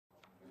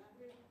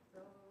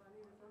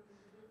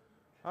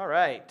All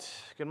right.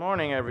 Good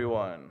morning,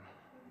 everyone.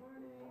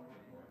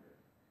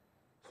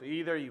 So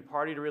either you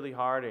partied really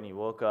hard and you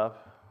woke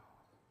up,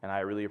 and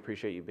I really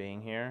appreciate you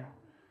being here,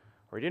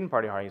 or you didn't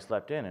party hard and you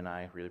slept in, and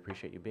I really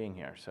appreciate you being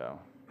here. So,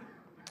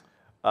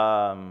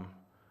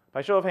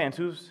 by show of hands,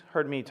 who's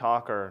heard me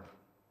talk or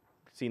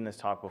seen this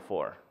talk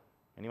before?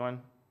 Anyone?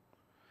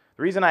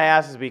 The reason I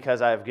ask is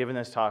because I've given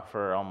this talk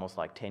for almost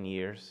like 10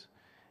 years,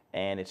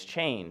 and it's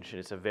changed.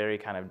 It's a very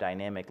kind of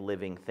dynamic,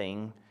 living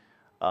thing.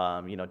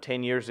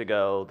 10 years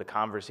ago, the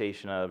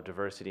conversation of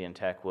diversity in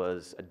tech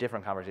was a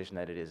different conversation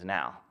than it is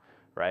now,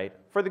 right?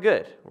 For the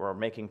good, we're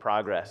making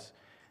progress.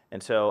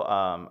 And so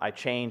I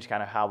changed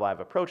kind of how I've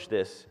approached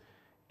this,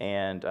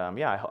 and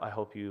I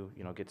hope you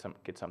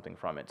get something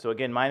from it. So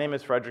again, my name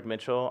is Fredric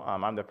Mitchell.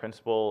 I'm the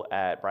principal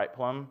at Bright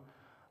Plum.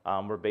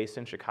 We're based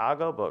in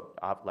Chicago,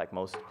 but like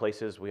most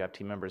places, we have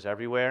team members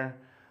everywhere.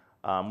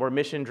 We're a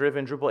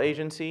mission-driven Drupal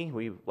agency.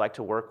 We like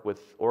to work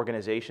with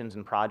organizations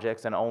and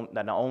projects that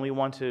not only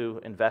want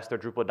to invest their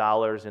Drupal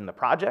dollars in the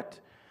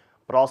project,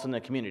 but also in the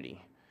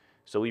community.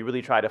 So we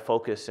really try to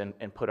focus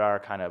and put our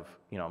kind of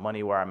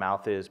money where our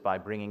mouth is by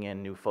bringing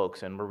in new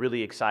folks. And we're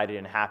really excited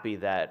and happy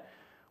that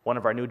one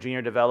of our new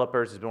junior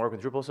developers has been working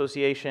with Drupal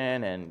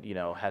Association and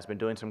has been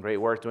doing some great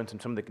work, doing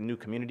some of the new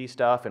community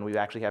stuff. And we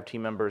actually have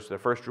team members, their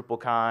first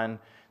DrupalCon,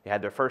 they had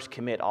their first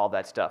commit, all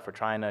that stuff. We're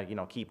trying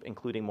to keep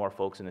including more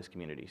folks in this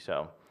community.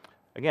 So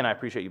again, I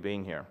appreciate you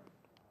being here.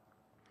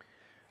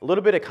 A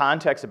little bit of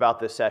context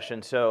about this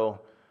session. So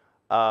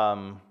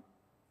the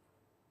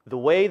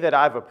way that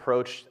I've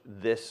approached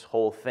this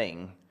whole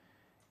thing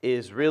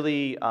is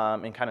really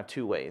in kind of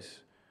two ways.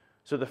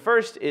 So the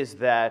first is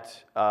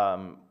that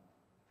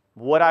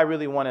what I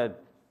really want to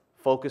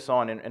focus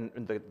on, and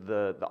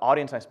the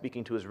audience I'm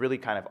speaking to is really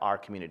kind of our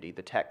community,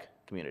 the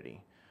tech community,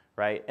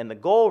 right? And the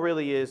goal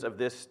really is of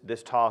this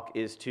talk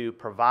is to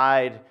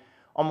provide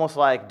almost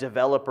like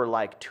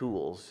developer-like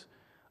tools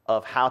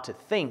of how to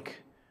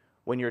think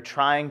when you're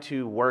trying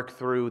to work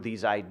through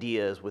these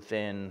ideas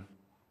within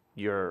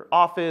your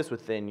office,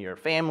 within your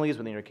families,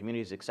 within your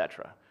communities,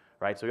 etc.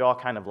 Right? So we all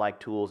kind of like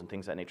tools and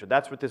things of that nature.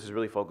 That's what this is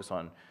really focused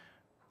on,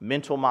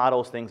 mental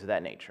models, things of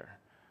that nature.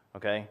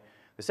 Okay?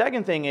 The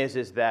second thing is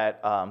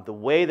that the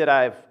way that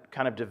I've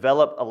kind of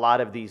developed a lot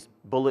of these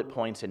bullet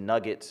points and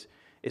nuggets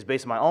is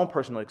based on my own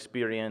personal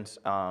experience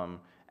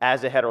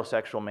as a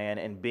heterosexual man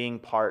and being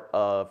part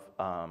of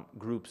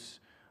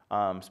groups,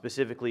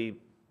 specifically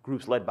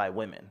groups led by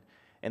women.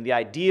 And the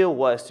idea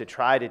was to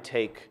try to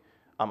take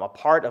a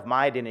part of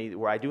my identity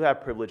where I do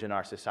have privilege in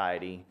our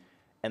society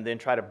and then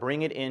try to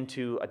bring it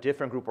into a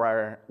different group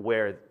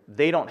where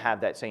they don't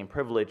have that same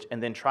privilege,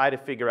 and then try to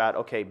figure out,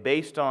 okay,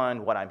 based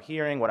on what I'm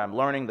hearing, what I'm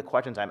learning, the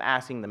questions I'm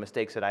asking, the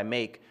mistakes that I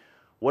make,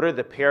 what are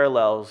the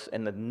parallels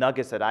and the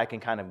nuggets that I can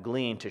kind of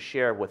glean to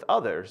share with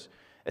others,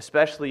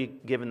 especially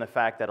given the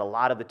fact that a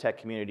lot of the tech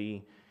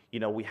community,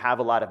 we have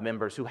a lot of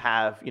members who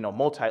have,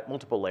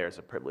 multiple layers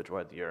of privilege,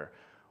 whether you're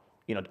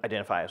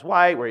identify as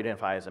white, where you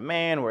identify as a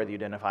man, whether you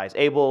identify as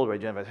able, where you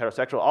identify as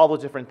heterosexual, all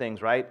those different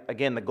things, right?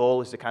 Again, the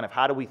goal is to kind of,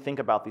 how do we think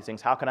about these things?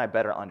 How can I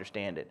better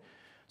understand it?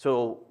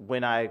 So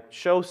when I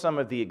show some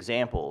of the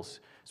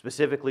examples,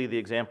 specifically the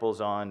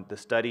examples on the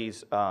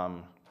studies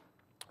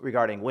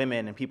regarding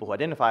women and people who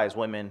identify as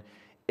women,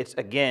 it's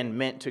again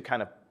meant to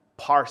kind of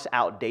parse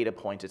out data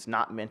points. It's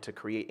not meant to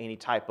create any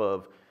type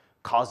of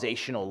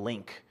causational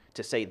link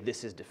to say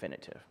this is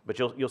definitive. But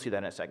you'll see that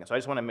in a second. So I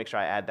just want to make sure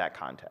I add that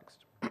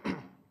context.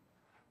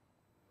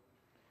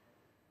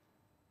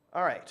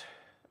 All right.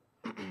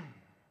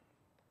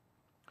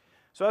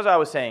 So as I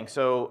was saying,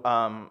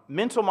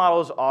 mental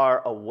models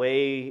are a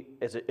way,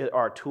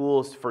 are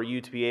tools for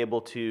you to be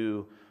able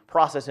to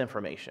process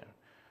information.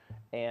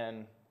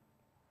 And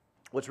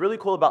what's really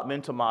cool about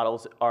mental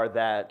models are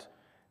that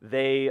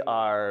they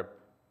are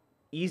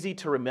easy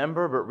to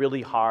remember, but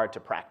really hard to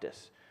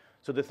practice.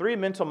 So the three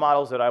mental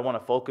models that I want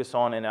to focus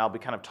on, and I'll be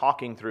kind of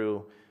talking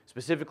through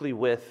specifically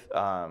with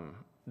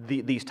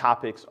these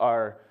topics,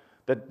 are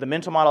the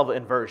mental model of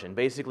inversion,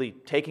 basically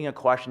taking a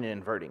question and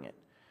inverting it.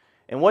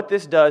 And what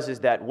this does is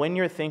that when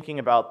you're thinking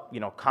about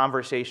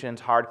conversations,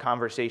 hard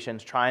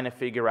conversations, trying to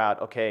figure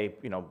out, okay,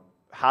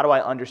 how do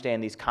I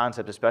understand these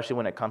concepts, especially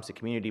when it comes to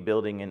community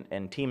building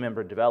and team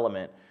member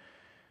development,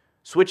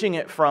 switching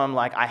it from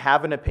like, I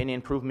have an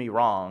opinion, prove me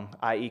wrong,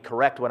 i.e.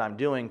 correct what I'm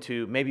doing,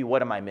 to maybe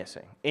what am I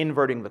missing,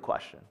 inverting the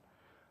question.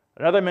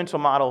 Another mental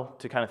model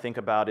to kind of think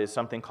about is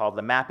something called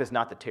the map is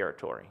not the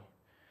territory.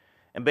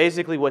 And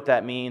basically what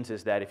that means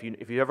is that if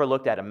you ever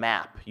looked at a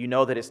map, you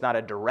know that it's not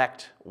a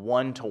direct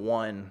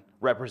one-to-one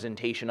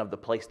representation of the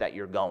place that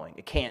you're going.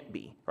 It can't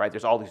be, right?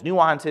 There's all these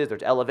nuances,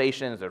 there's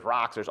elevations, there's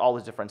rocks, there's all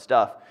this different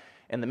stuff.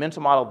 And the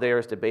mental model there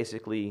is to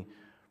basically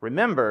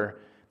remember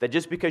that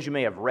just because you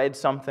may have read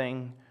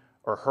something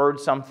or heard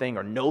something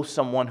or know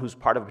someone who's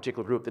part of a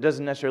particular group, that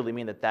doesn't necessarily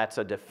mean that that's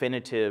a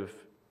definitive,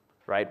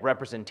 right,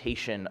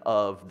 representation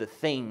of the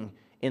thing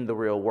in the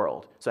real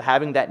world. So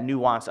having that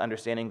nuanced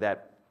understanding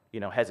that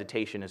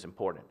hesitation is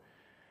important.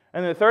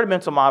 And the third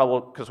mental model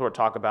we'll sort of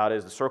talk about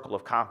is the circle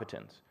of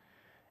competence.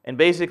 And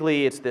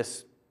basically it's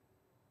this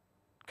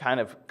kind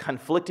of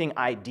conflicting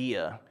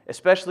idea,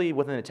 especially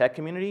within the tech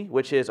community,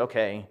 which is,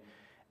 okay,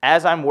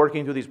 as I'm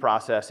working through these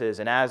processes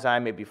and as I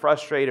may be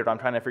frustrated or I'm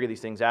trying to figure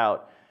these things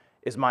out,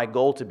 is my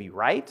goal to be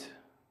right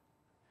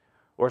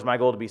or is my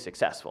goal to be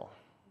successful?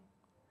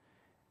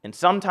 And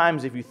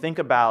sometimes if you think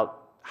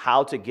about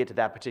how to get to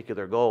that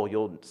particular goal,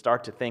 you'll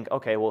start to think,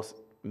 okay, well,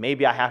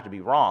 maybe I have to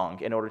be wrong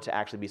in order to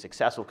actually be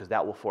successful because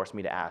that will force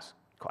me to ask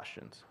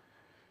questions.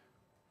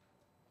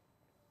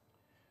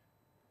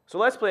 So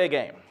let's play a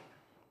game.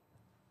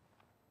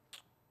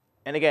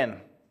 And again,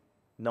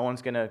 no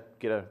one's going to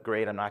get a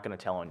grade. I'm not going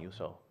to tell on you,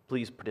 so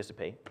please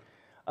participate.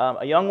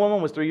 A young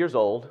woman was 3 years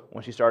old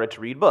when she started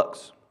to read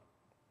books.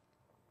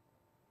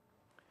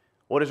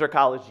 What is her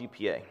college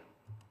GPA?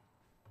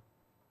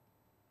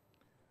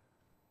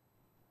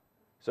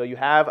 So you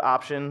have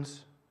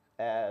options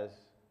as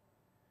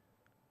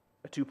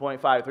a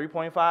 2.5 to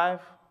 3.5,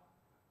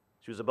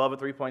 she was above a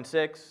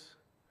 3.6,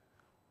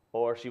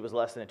 or she was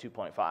less than a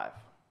 2.5.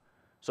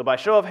 So by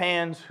show of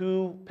hands,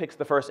 who picks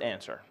the first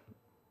answer?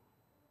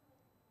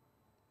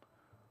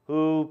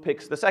 Who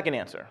picks the second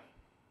answer?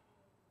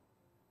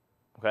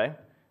 Okay?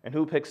 And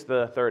who picks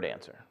the third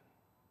answer?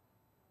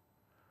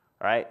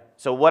 All right?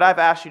 So what I've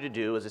asked you to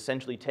do is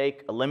essentially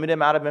take a limited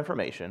amount of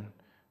information,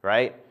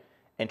 right,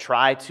 and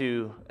try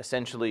to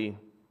essentially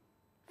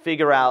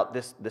figure out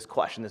this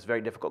question, this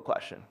very difficult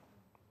question,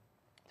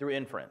 through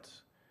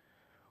inference.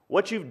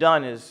 What you've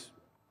done is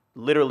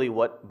literally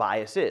what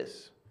bias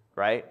is,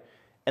 right?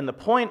 And the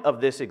point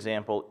of this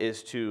example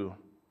is to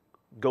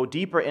go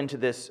deeper into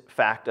this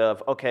fact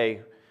of,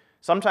 okay,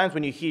 sometimes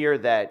when you hear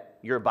that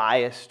you're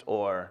biased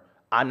or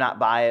I'm not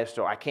biased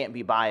or I can't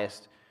be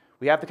biased,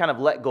 we have to kind of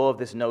let go of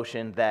this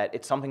notion that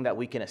it's something that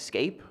we can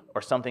escape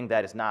or something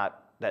that is not,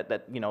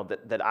 that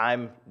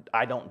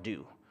I don't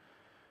do.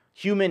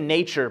 Human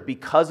nature,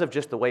 because of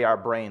just the way our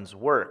brains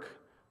work,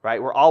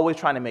 right, we're always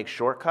trying to make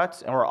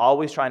shortcuts and we're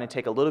always trying to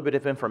take a little bit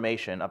of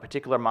information, a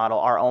particular model,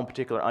 our own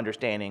particular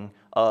understanding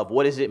of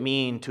what does it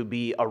mean to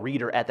be a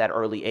reader at that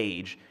early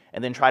age,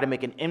 and then try to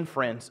make an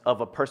inference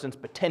of a person's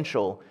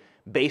potential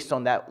based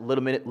on that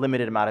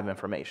limited amount of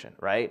information,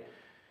 right?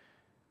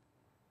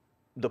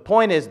 The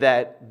point is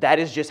that that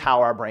is just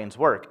how our brains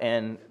work.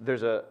 And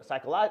there's a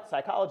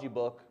psychology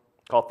book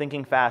called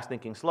Thinking Fast,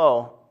 Thinking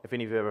Slow, if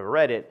any of you have ever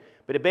read it,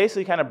 but it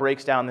basically kind of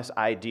breaks down this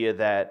idea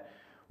that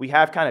we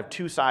have kind of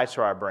two sides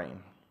to our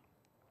brain.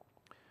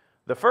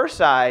 The first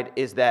side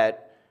is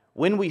that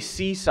when we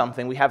see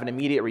something, we have an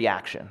immediate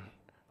reaction,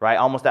 right?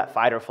 Almost that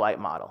fight or flight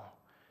model.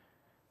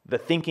 The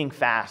thinking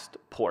fast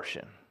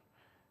portion.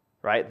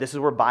 Right? This is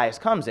where bias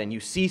comes in.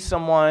 You see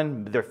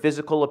someone, their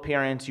physical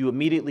appearance, you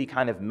immediately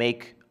kind of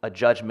make a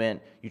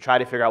judgment. You try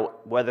to figure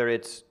out whether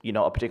it's,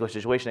 a particular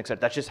situation, etc.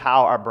 That's just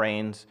how our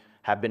brains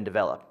have been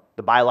developed,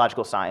 the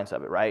biological science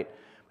of it, right?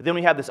 But then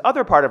we have this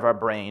other part of our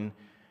brain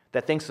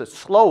that thinks it's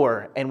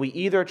slower, and we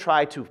either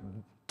try to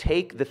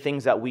take the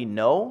things that we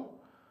know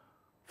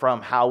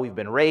from how we've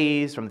been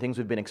raised, from things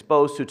we've been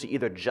exposed to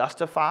either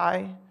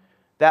justify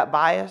that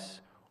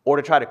bias or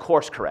to try to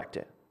course correct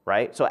it.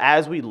 Right? So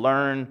as we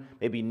learn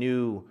maybe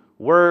new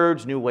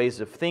words, new ways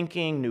of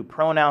thinking, new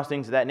pronouns,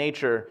 things of that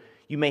nature,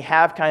 you may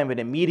have kind of an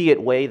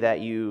immediate way that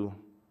you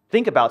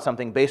think about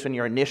something based on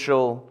your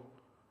initial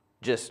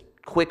just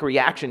quick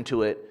reaction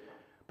to it.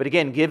 But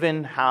again,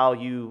 given how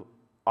you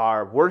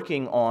are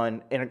working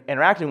on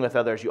interacting with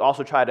others, you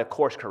also try to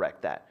course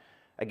correct that.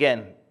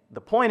 Again,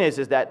 the point is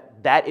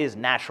that that is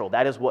natural.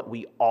 That is what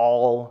we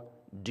all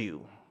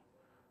do.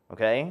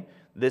 Okay?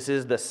 This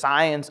is the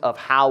science of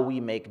how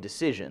we make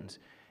decisions.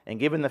 And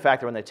given the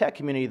fact that we're in the tech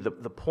community, the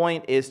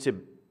point is to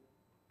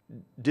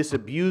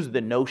disabuse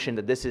the notion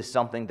that this is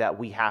something that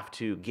we have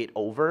to get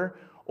over,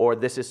 or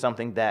this is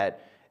something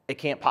that it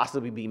can't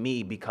possibly be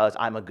me because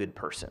I'm a good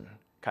person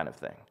kind of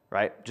thing,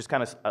 right? Just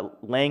kind of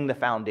laying the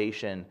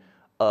foundation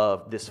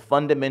of this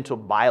fundamental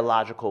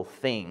biological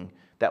thing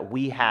that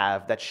we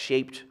have that's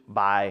shaped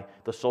by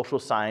the social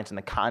science and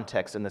the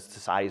context and the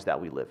societies that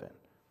we live in,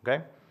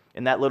 okay?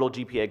 And that little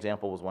GPA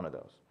example was one of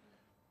those.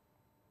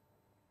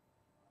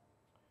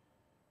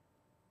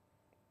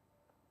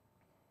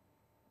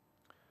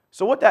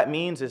 So what that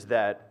means is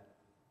that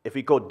if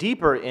we go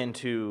deeper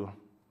into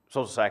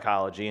social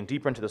psychology and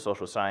deeper into the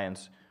social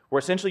science, we're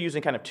essentially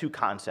using kind of two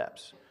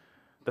concepts.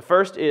 The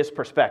first is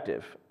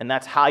perspective, and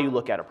that's how you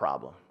look at a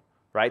problem,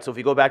 right? So if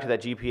you go back to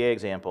that GPA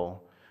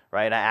example,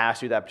 right, and I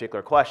asked you that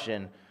particular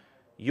question,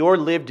 your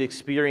lived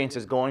experience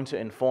is going to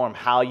inform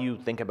how you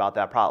think about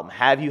that problem.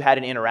 Have you had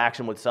an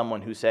interaction with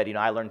someone who said,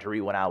 I learned to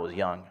read when I was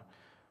young?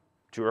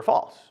 True or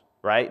false,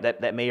 right?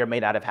 That may or may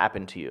not have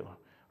happened to you.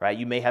 Right?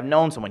 You may have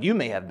known someone. You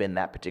may have been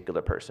that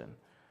particular person.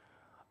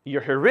 Your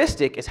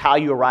heuristic is how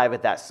you arrive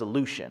at that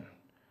solution,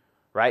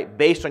 right?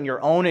 Based on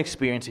your own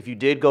experience, if you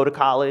did go to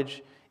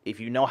college, if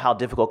you know how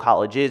difficult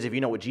college is, if you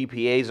know what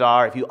GPAs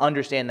are, if you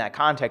understand that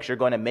context, you're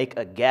going to make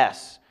a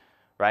guess,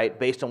 right,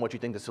 based on what you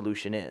think the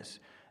solution is.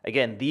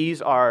 Again,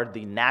 these are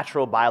the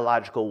natural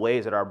biological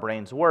ways that our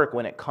brains work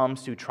when it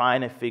comes to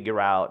trying to figure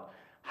out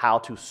how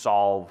to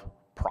solve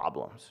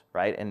problems,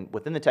 right? And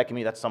within the tech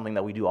community, that's something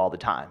that we do all the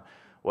time.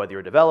 Whether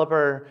you're a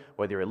developer,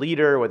 whether you're a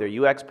leader, whether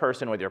you're a UX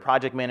person, whether you're a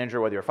project manager,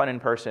 whether you're a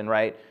front-end person,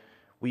 right?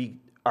 We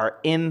are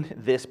in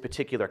this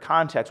particular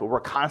context where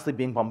we're constantly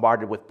being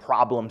bombarded with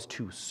problems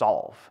to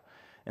solve.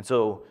 And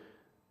so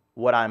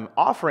what I'm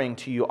offering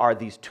to you are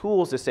these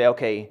tools to say,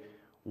 okay,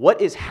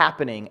 what is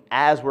happening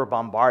as we're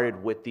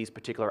bombarded with these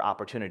particular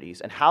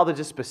opportunities? And how does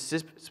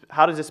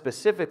this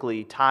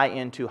specifically tie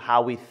into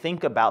how we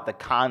think about the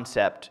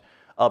concept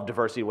of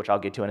diversity, which I'll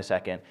get to in a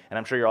second. And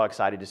I'm sure you're all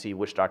excited to see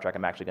which Star Trek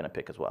I'm actually going to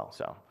pick as well.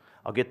 So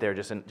I'll get there.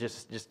 Just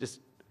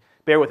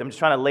bear with me. I'm just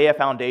trying to lay a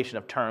foundation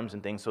of terms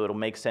and things so it'll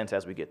make sense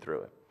as we get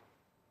through it.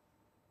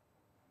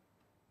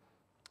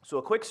 So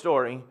a quick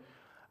story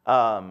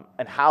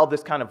and how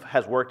this kind of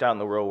has worked out in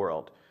the real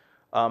world.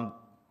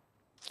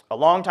 A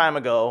long time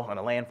ago, on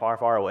a land far,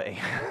 far away,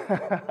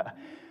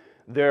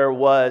 there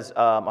was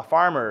a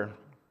farmer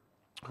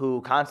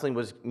who constantly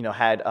was,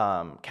 had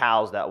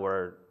cows that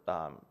were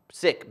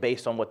sick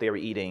based on what they were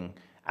eating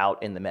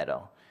out in the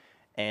meadow.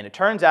 And it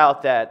turns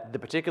out that the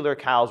particular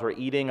cows were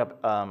eating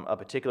a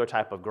particular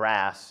type of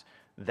grass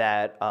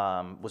that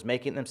was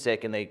making them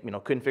sick, and they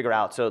couldn't figure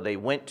out. So they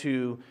went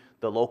to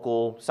the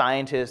local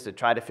scientists to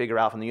try to figure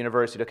out from the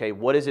university, okay,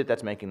 what is it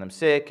that's making them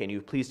sick? Can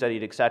you please study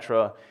it,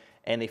 etc.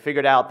 And they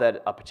figured out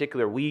that a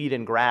particular weed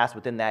and grass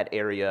within that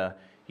area,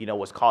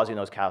 was causing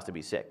those cows to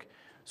be sick.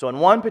 So in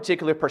one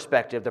particular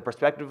perspective, the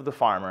perspective of the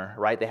farmer,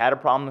 right, they had a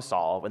problem to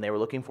solve and they were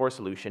looking for a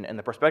solution, and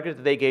the perspective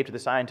that they gave to the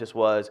scientists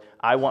was,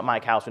 I want my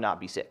cows to not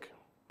be sick,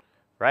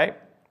 right?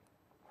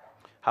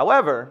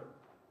 However,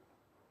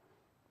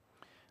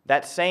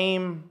 that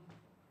same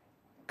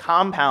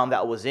compound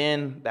that was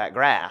in that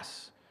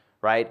grass,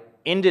 right,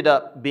 ended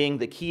up being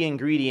the key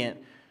ingredient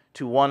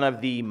to one of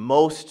the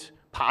most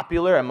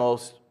popular and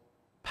most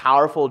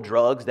powerful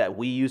drugs that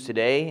we use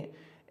today,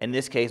 in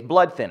this case,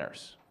 blood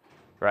thinners,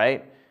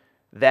 right?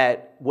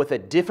 That with a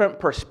different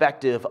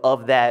perspective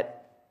of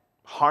that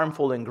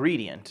harmful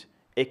ingredient,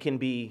 it can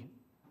be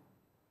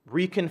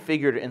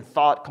reconfigured and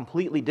thought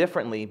completely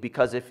differently,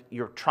 because if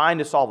you're trying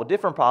to solve a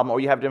different problem or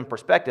you have a different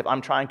perspective,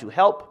 I'm trying to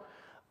help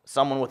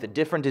someone with a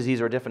different disease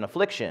or a different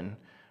affliction,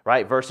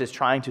 right, versus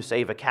trying to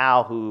save a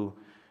cow who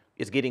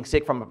is getting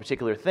sick from a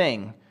particular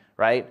thing,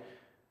 right?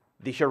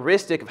 The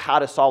heuristic of how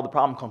to solve the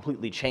problem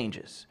completely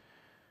changes.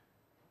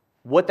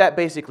 What that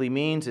basically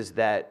means is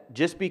that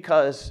just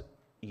because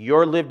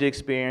your lived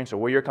experience or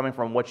where you're coming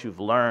from, what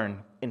you've learned,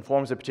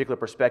 informs a particular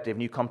perspective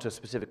and you come to a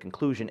specific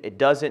conclusion, it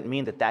doesn't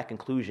mean that that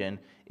conclusion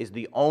is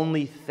the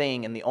only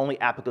thing and the only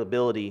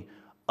applicability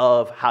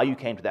of how you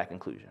came to that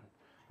conclusion,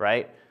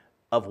 right?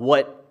 Of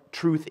what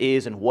truth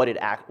is and what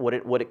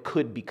it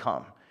could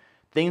become.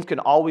 Things can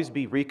always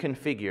be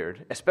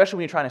reconfigured, especially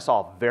when you're trying to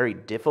solve very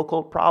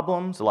difficult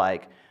problems,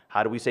 like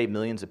how do we save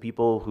millions of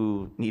people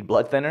who need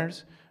blood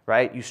thinners,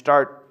 right?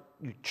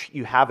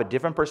 You have a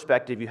different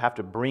perspective. You have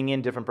to bring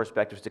in different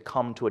perspectives to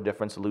come to a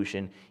different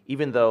solution,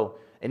 even though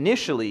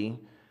initially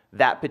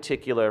that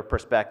particular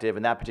perspective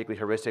and that particular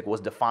heuristic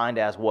was defined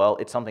as, well,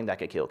 it's something that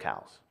could kill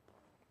cows.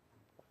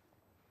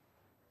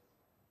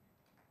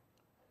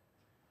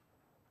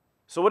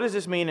 So what does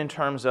this mean in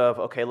terms of,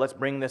 okay, let's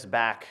bring this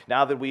back.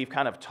 Now that we've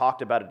kind of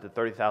talked about it, the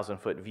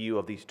 30,000-foot view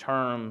of these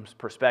terms,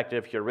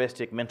 perspective,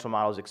 heuristic, mental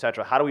models,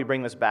 etc., how do we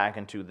bring this back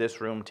into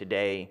this room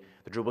today,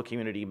 the Drupal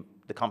community,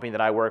 the company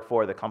that I work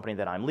for, the company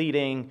that I'm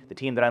leading, the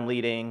team that I'm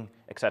leading,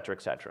 etc.,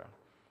 etc.?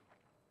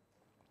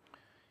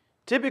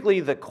 Typically,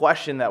 the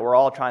question that we're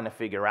all trying to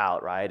figure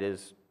out, right,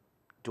 is,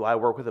 do I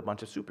work with a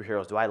bunch of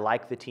superheroes? Do I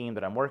like the team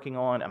that I'm working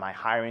on? Am I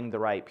hiring the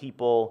right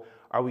people?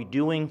 Are we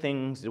doing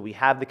things? Do we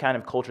have the kind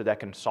of culture that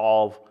can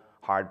solve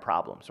hard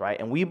problems, right?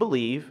 And we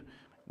believe,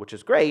 which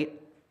is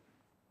great,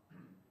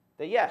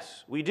 that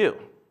yes, we do.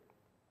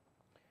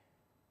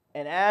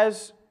 And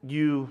as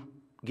you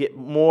get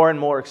more and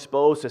more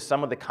exposed to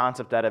some of the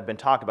concepts that have been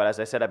talked about, as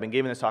I said, I've been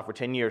giving this talk for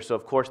 10 years, so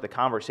of course the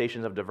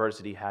conversations of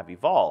diversity have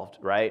evolved,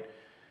 right?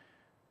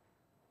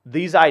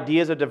 These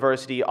ideas of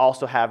diversity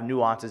also have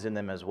nuances in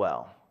them as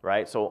well,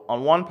 right? So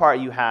on one part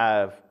you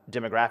have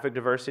demographic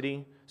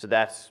diversity, so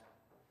that's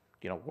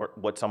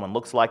what someone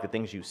looks like, the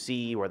things you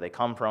see, where they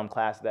come from,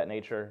 class of that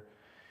nature.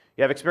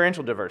 You have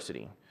experiential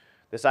diversity,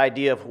 this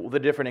idea of the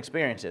different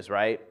experiences,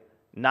 right?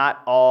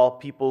 Not all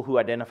people who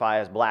identify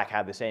as black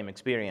have the same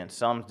experience.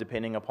 Some,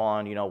 depending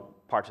upon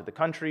parts of the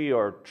country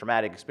or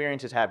traumatic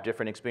experiences, have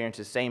different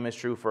experiences. Same is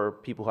true for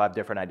people who have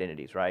different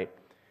identities, right?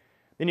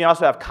 Then you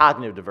also have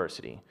cognitive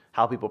diversity,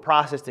 how people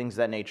process things of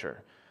that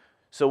nature.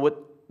 So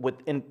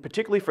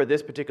particularly for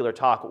this particular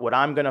talk, what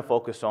I'm going to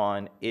focus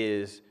on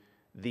is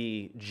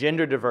the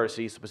gender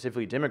diversity,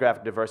 specifically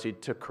demographic diversity,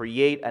 to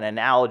create an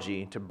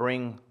analogy to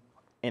bring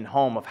in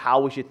home of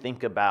how we should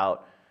think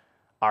about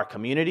our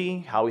community,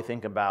 how we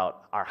think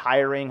about our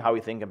hiring, how we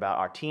think about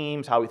our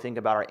teams, how we think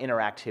about our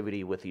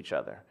interactivity with each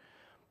other.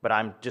 But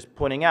I'm just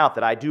pointing out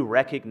that I do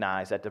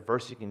recognize that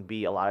diversity can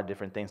be a lot of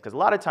different things, because a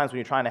lot of times when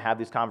you're trying to have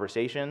these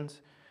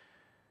conversations,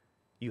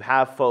 you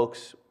have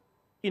folks,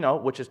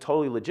 which is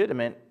totally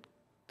legitimate,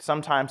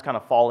 sometimes kind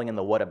of falling in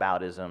the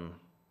whataboutism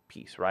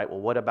piece, right? Well,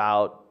 what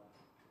about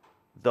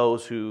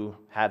those who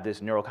have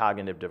this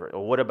neurocognitive diversity?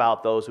 Or what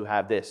about those who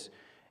have this?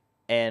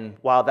 And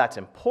while that's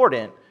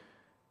important,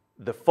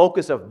 the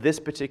focus of this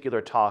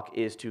particular talk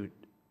is to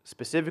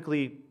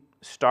specifically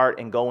start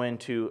and go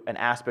into an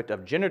aspect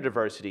of gender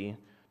diversity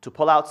to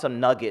pull out some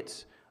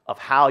nuggets of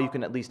how you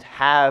can at least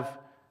have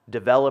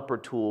developer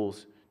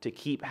tools to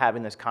keep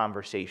having this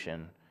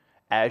conversation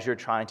as you're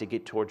trying to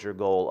get towards your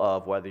goal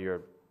of whether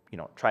you're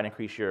trying to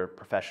increase your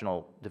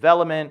professional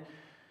development,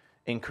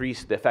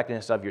 increase the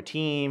effectiveness of your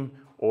team,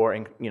 or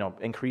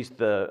increase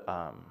the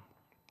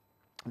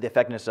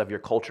effectiveness of your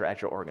culture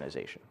at your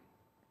organization.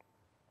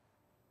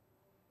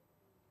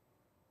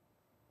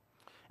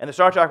 And the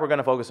Star Trek we're going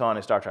to focus on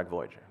is Star Trek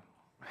Voyager.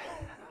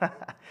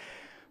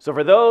 So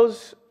for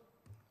those,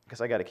 I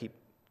guess I got to keep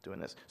doing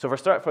this. So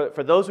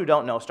for those who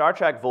don't know, Star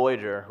Trek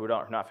Voyager, who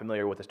are not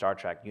familiar with the Star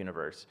Trek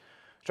universe,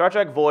 Star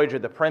Trek Voyager,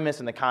 the premise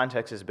and the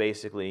context is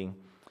basically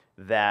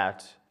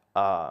that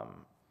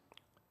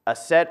a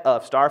set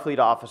of Starfleet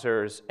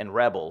officers and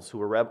rebels who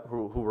were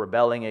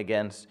rebelling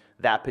against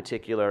that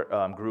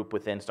particular group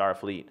within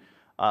Starfleet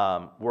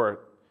were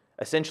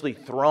essentially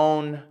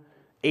thrown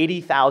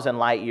 80,000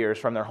 light years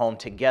from their home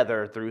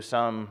together through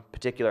some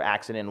particular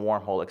accident,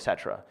 wormhole,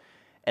 etc.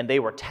 And they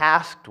were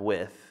tasked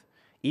with,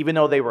 even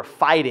though they were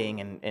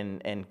fighting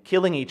and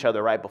killing each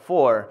other right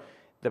before,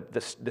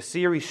 the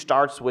series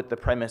starts with the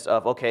premise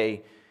of,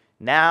 okay,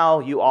 now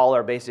you all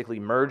are basically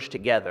merged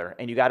together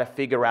and you got to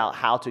figure out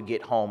how to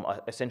get home,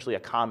 essentially a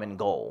common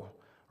goal,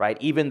 right?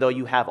 Even though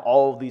you have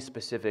all of these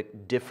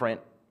specific different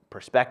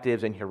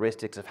perspectives and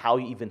heuristics of how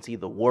you even see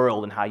the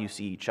world and how you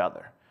see each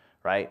other,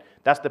 right?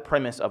 That's the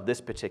premise of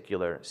this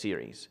particular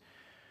series.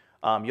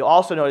 You'll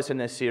also notice in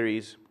this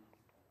series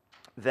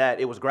that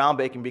it was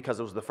groundbreaking because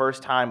it was the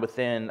first time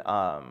within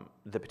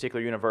the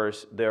particular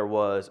universe there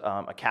was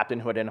a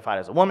captain who identified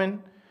as a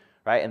woman,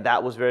 right? And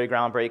that was very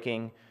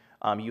groundbreaking.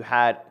 You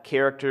had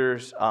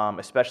characters,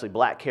 especially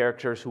black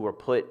characters, who were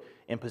put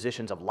in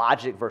positions of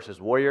logic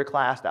versus warrior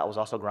class. That was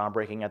also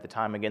groundbreaking at the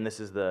time. Again, this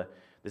is the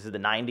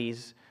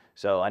 90s,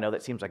 so I know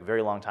that seems like a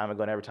very long time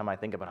ago, and every time I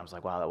think about it, I was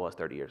like, wow, that was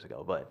 30 years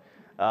ago. But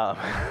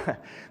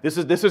this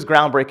was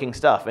groundbreaking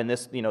stuff, and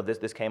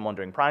this came on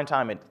during prime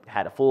time. It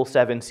had a full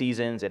 7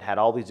 seasons. It had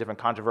all these different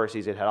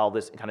controversies. It had all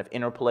this kind of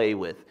interplay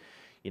with,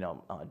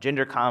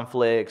 gender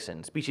conflicts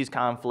and species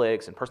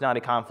conflicts and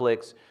personality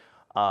conflicts.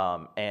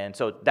 And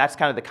so that's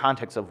kind of the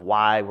context of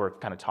why we're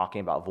kind of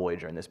talking about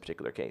Voyager in this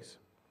particular case.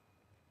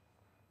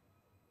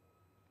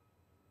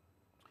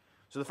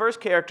 So the first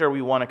character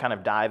we want to kind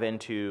of dive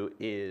into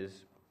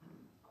is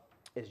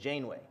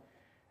Janeway.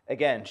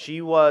 Again,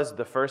 she was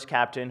the first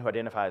captain who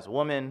identified as a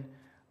woman.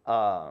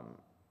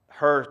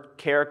 Her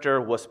character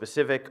was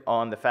specific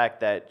on the fact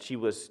that she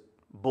was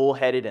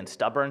bullheaded and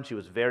stubborn. She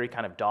was very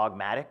kind of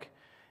dogmatic.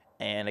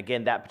 And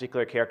again, that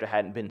particular character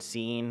hadn't been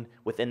seen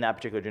within that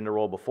particular gender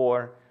role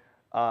before.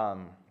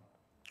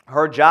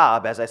 Her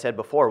job, as I said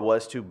before,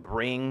 was to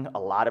bring a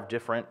lot of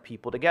different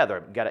people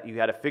together. You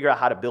got to figure out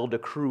how to build a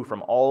crew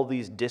from all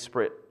these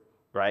disparate,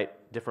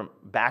 different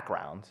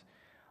backgrounds,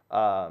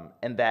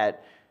 and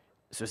that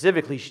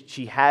specifically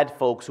she had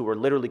folks who were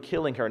literally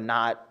killing her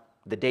not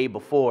the day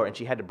before, and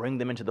she had to bring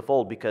them into the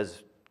fold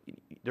because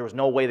there was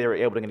no way they were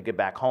able to get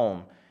back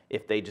home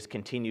if they just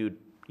continued,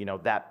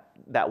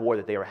 that war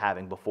that they were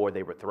having before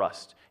they were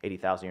thrust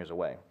 80,000 years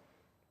away.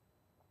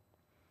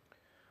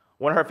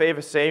 One of her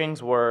favorite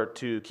sayings were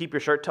to keep your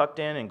shirt tucked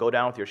in and go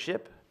down with your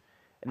ship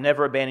and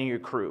never abandon your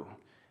crew.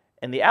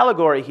 And the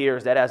allegory here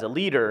is that as a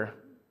leader,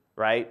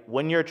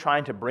 when you're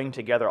trying to bring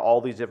together all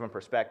these different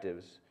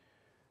perspectives,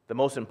 the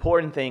most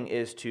important thing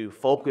is to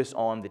focus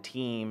on the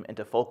team and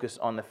to focus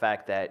on the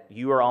fact that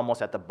you are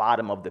almost at the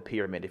bottom of the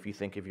pyramid if you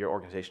think of your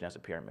organization as a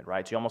pyramid,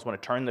 right? So you almost want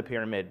to turn the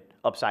pyramid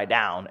upside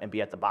down and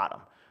be at the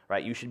bottom,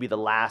 right? You should be the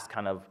last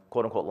kind of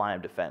quote-unquote line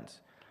of defense.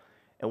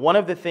 And one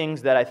of the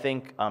things that I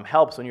think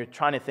helps when you're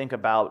trying to think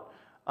about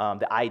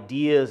the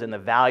ideas and the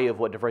value of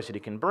what diversity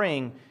can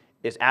bring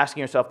is asking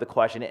yourself the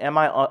question, am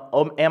I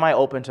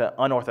open to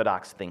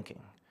unorthodox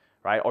thinking,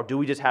 right? Or do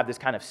we just have this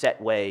kind of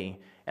set way,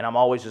 and I'm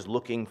always just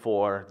looking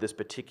for this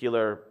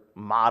particular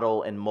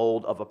model and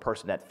mold of a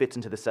person that fits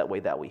into the set way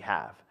that we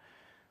have?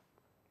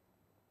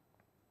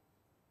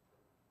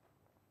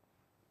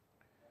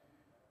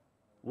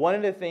 One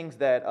of the things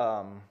that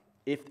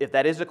if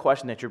that is a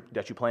question that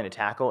you plan to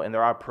tackle, and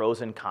there are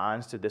pros and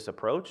cons to this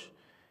approach,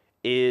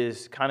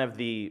 is kind of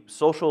the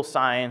social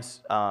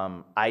science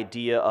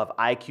idea of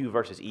IQ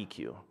versus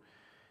EQ.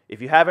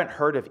 If you haven't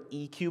heard of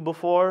EQ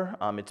before,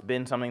 it's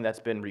been something that's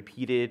been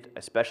repeated,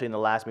 especially in the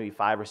last maybe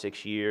 5 or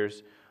 6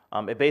 years.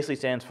 It basically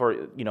stands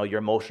for your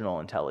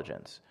emotional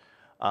intelligence.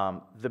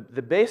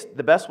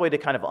 The best way to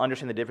kind of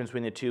understand the difference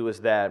between the two is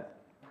that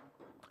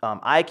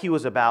IQ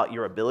is about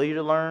your ability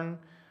to learn.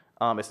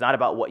 It's not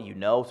about what you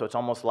know, so it's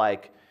almost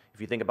like, if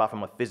you think about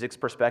from a physics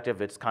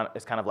perspective, it's kind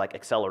of like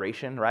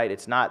acceleration, right?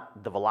 It's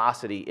not the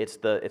velocity, it's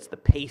the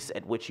pace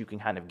at which you can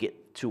kind of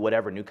get to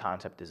whatever new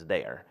concept is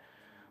there.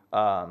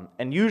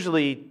 And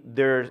usually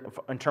there's,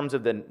 in terms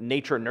of the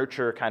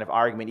nature-nurture kind of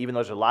argument, even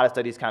though there's a lot of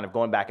studies kind of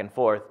going back and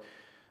forth,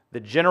 the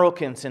general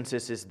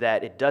consensus is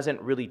that it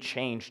doesn't really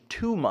change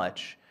too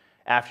much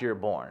after you're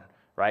born,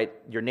 right?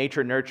 Your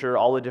nature, nurture,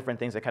 all the different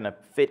things that kind of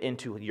fit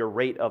into your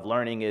rate of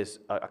learning is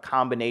a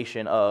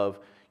combination of,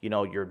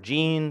 your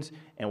genes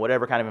and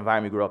whatever kind of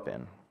environment you grew up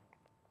in.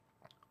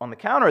 On the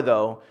counter,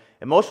 though,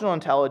 emotional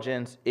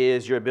intelligence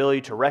is your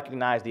ability to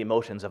recognize the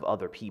emotions of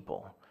other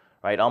people,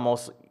 right?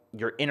 Almost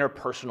your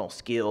interpersonal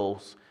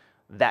skills,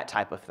 that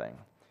type of thing.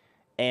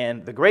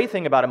 And the great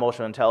thing about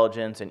emotional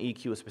intelligence and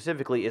EQ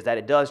specifically is that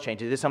it does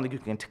change. It is something you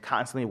can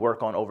constantly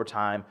work on over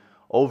time,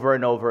 over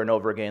and over and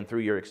over again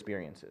through your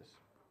experiences.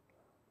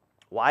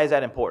 Why is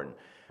that important?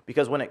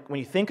 Because when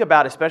you think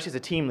about, especially as a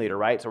team leader,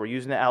 right? So we're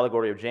using the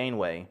allegory of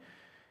Janeway.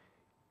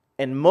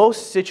 In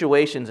most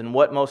situations, and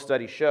what most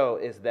studies show,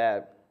 is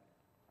that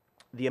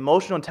the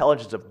emotional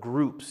intelligence of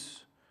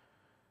groups,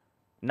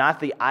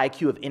 not the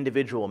IQ of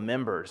individual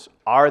members,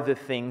 are the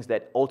things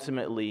that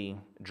ultimately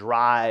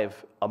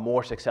drive a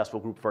more successful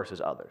group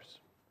versus others.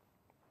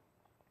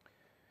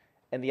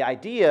 And the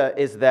idea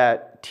is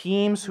that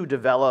teams who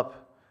develop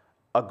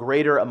a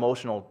greater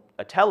emotional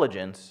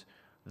intelligence,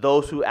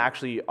 those who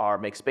actually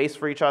make space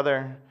for each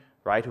other,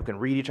 right, who can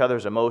read each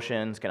other's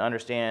emotions, can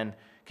understand,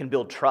 can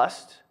build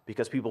trust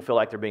because people feel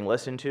like they're being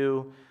listened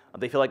to.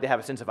 They feel like they have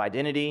a sense of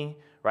identity,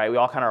 right? We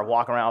all kind of are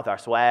walking around with our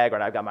swag,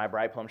 right? I've got my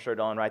Bright Plum shirt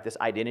on, right? This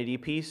identity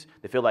piece.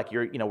 They feel like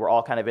we're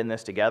all kind of in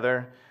this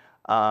together.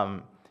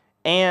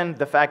 And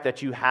the fact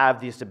that you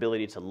have this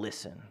ability to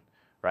listen,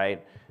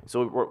 right?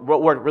 So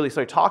what we're really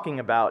sort of talking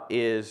about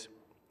is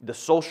the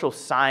social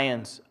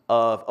science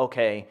of,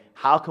 okay,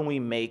 how can we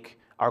make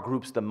our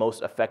groups the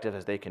most effective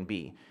as they can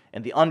be?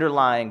 And the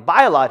underlying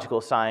biological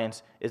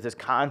science is this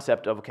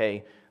concept of,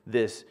 okay,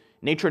 this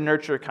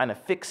nature-nurture kind of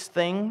fixed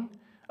thing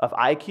of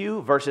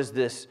IQ versus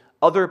this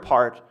other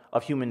part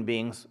of human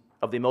beings,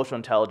 of the emotional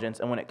intelligence.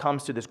 And when it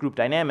comes to this group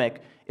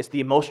dynamic, it's the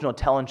emotional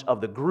intelligence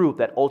of the group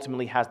that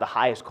ultimately has the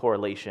highest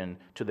correlation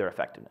to their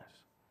effectiveness.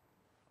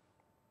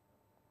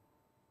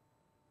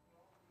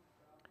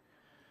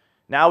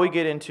 Now we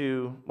get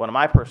into one of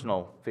my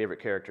personal favorite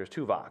characters,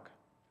 Tuvok.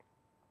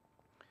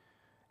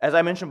 As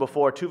I mentioned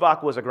before,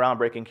 Tuvok was a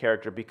groundbreaking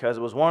character because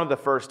it was one of the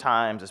first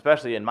times,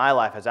 especially in my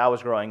life as I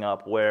was growing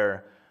up,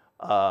 where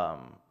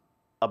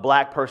a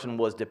black person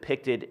was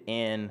depicted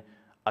in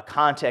a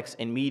context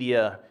in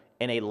media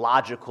in a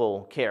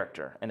logical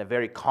character, in a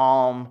very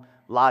calm,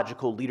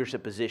 logical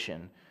leadership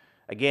position.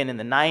 Again, in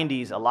the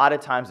 90s, a lot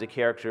of times the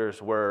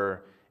characters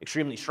were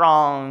extremely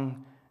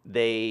strong.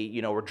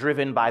 They, were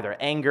driven by their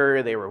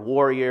anger. They were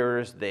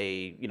warriors.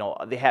 They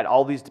had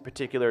all these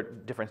particular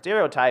different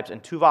stereotypes,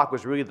 and Tuvok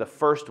was really the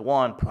first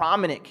one,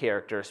 prominent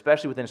character,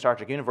 especially within Star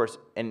Trek universe,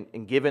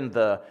 and given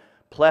the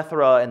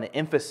plethora and the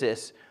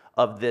emphasis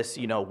of this,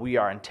 we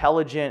are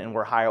intelligent and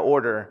we're higher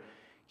order,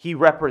 he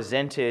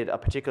represented a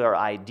particular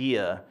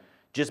idea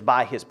just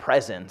by his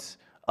presence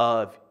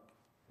of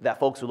that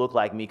folks who look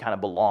like me kind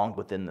of belonged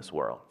within this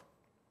world.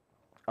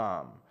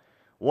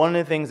 One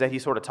of the things that he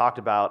sort of talked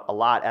about a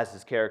lot as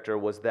his character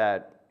was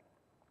that,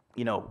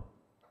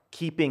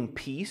 keeping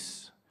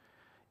peace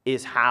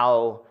is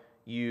how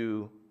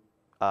you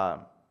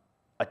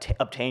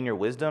obtain your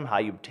wisdom, how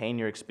you obtain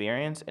your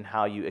experience, and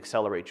how you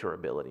accelerate your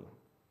ability.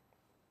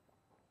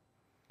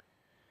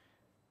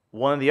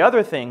 One of the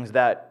other things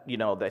that,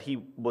 that he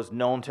was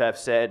known to have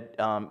said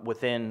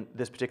within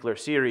this particular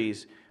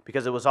series,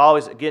 because it was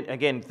always,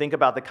 again, think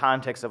about the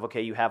context of,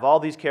 okay, you have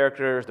all these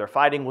characters, they're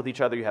fighting with each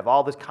other, you have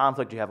all this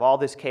conflict, you have all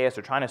this chaos,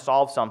 they're trying to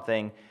solve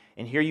something,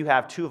 and here you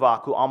have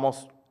Tuvok, who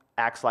almost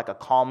acts like a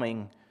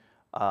calming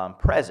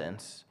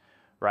presence,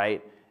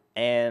 right?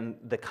 And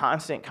the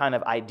constant kind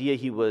of idea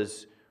he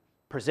was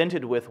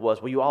presented with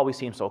was, well, you always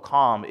seem so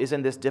calm.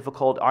 Isn't this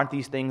difficult? Aren't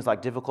these things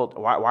like difficult?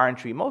 Why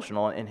aren't you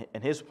emotional?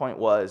 And his point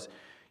was,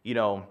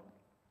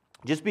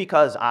 just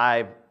because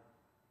I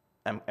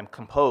am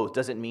composed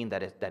doesn't mean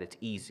that it's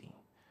easy,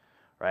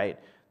 right?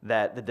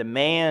 That the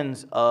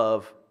demands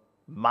of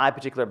my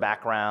particular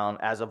background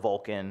as a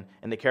Vulcan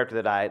and the character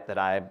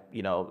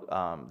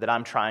that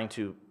I'm trying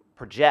to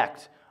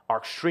project are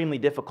extremely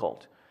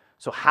difficult.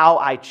 So how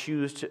I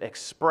choose to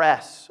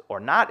express or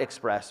not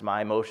express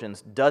my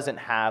emotions doesn't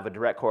have a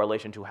direct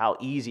correlation to how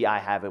easy I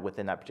have it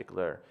within that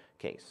particular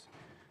case.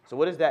 So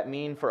what does that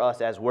mean for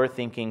us as we're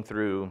thinking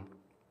through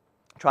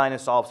trying to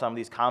solve some of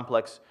these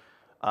complex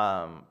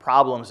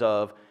problems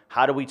of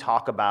how do we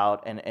talk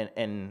about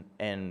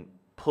and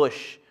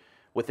push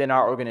within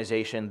our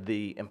organization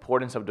the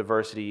importance of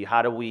diversity?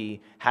 How do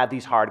we have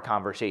these hard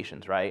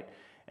conversations, right?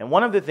 And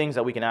one of the things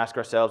that we can ask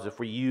ourselves if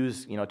we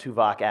use,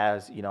 Tuvok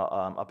as,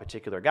 a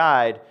particular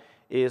guide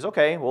is,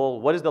 okay, well,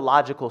 what is the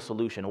logical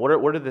solution? What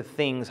are the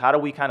things, how do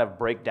we kind of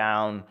break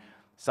down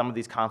some of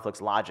these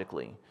conflicts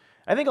logically?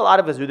 I think a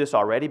lot of us do this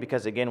already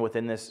because, again,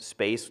 within this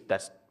space,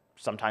 that's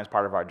sometimes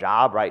part of our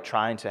job, right?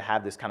 Trying to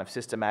have this kind of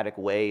systematic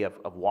way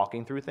of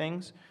walking through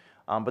things.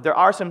 But there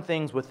are some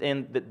things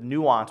within the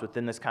nuance,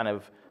 within this kind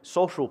of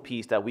social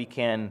piece that we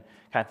can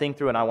kind of think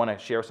through, and I want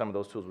to share some of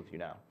those tools with you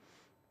now.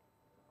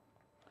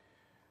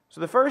 So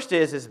the first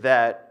is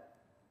that,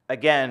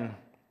 again,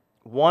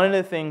 one of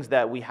the things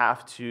that we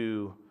have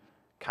to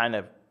kind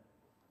of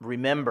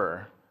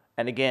remember,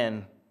 and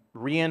again,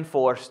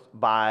 reinforced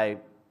by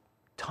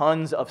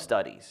tons of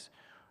studies,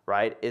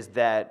 right, is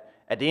that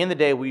at the end of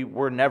the day,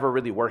 we're never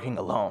really working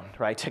alone,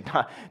 right?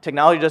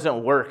 Technology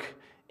doesn't work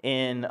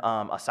in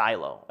a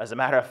silo. As a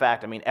matter of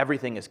fact, I mean,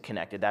 everything is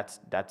connected.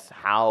 That's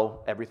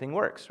how everything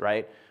works,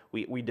 right?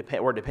 We're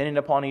dependent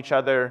upon each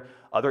other.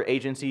 Other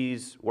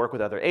agencies work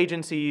with other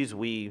agencies.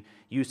 We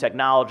use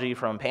technology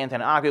from Panther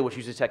and Agile, which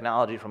uses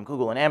technology from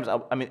Google and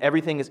Amazon. I mean,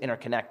 everything is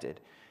interconnected.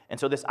 And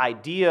so this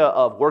idea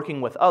of working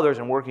with others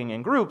and working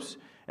in groups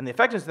and the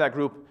effectiveness of that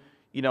group,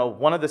 you know,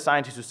 one of the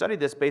scientists who studied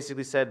this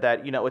basically said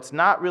that, you know, it's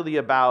not really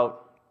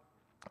about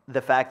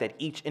the fact that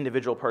each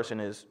individual person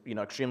is, you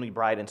know, extremely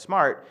bright and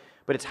smart,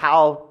 but it's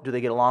how do they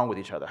get along with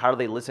each other? How do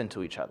they listen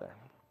to each other?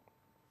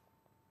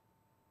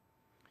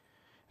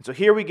 And so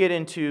here we get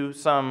into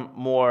some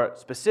more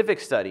specific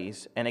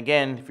studies. And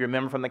again, if you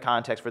remember from the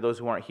context, for those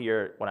who weren't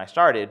here when I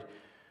started,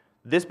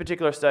 this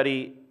particular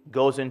study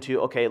goes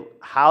into, okay,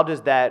 how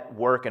does that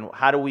work and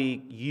how do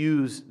we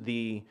use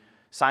the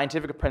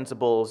scientific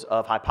principles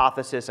of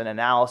hypothesis and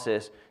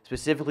analysis,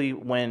 specifically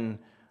when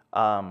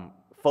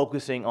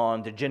focusing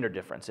on the gender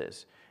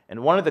differences.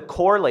 And one of the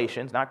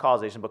correlations, not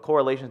causation, but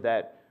correlations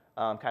that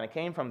kind of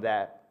came from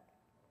that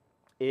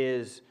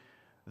is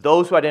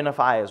those who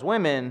identify as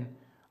women,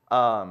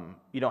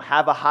 you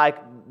know,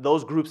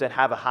 those groups that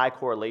have a high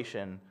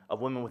correlation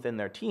of women within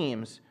their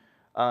teams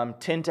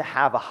tend to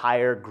have a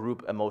higher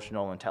group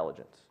emotional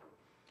intelligence.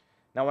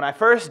 Now, when I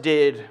first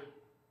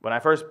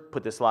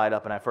put this slide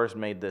up and I first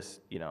made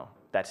this, you know,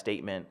 that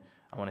statement,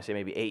 I want to say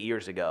maybe 8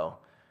 years ago,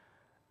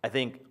 I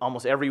think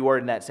almost every word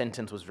in that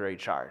sentence was very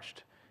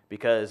charged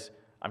because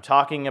I'm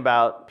talking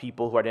about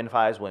people who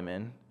identify as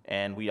women,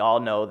 and we all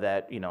know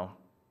that, you know,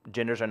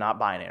 genders are not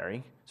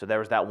binary, so there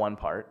was that one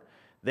part.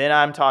 Then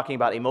I'm talking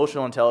about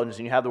emotional intelligence,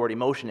 and you have the word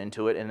emotion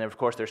into it, and of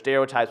course there's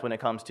stereotypes when it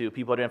comes to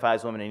people who identify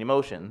as women and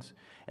emotions.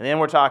 And then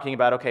we're talking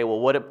about, okay, well,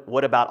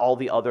 what about all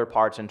the other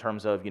parts in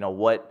terms of, you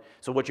know,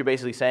 so what you're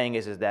basically saying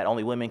is that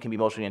only women can be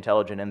emotionally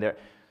intelligent, and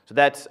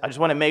I just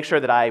want to make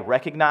sure that I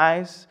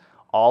recognize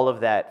all of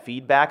that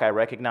feedback, I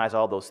recognize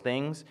all those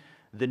things.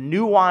 The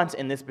nuance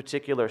in this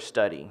particular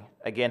study,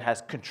 again,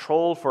 has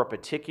controlled for a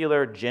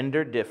particular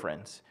gender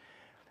difference.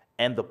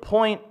 And the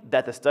point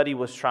that the study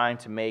was trying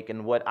to make,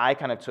 and what I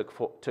kind of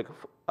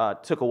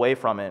took away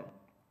from it,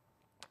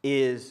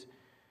 is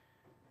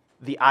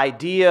the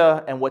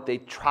idea and what they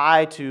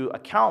tried to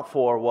account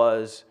for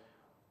was,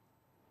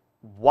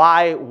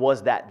 why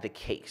was that the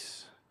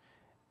case?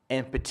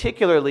 And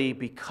particularly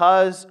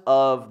because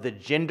of the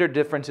gender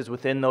differences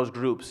within those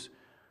groups,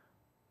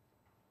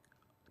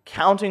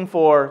 counting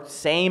for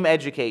same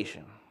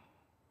education.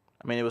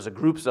 I mean, it was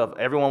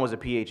everyone was a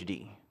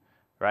PhD,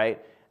 right?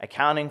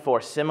 Accounting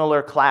for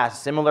similar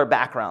class, similar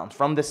backgrounds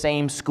from the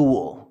same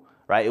school,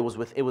 right? It was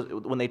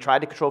when they tried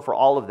to control for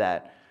all of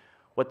that,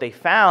 what they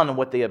found and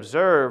what they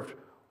observed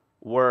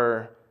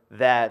were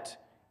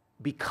that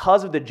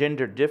because of the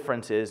gender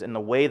differences and the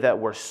way that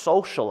we're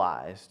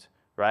socialized,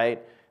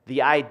 right?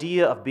 The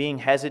idea of being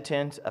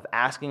hesitant, of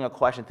asking a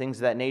question, things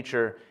of that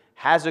nature,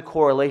 has a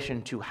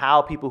correlation to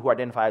how people who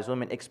identify as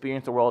women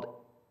experience the world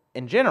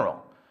in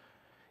general.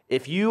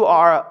 If you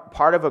are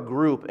part of a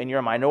group and you're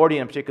a minority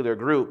in a particular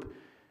group,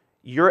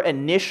 your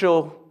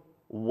initial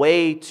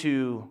way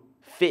to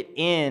fit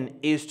in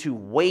is to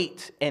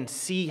wait and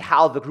see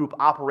how the group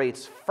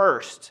operates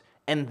first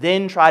and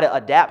then try to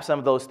adapt some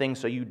of those things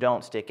so you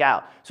don't stick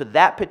out. So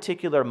that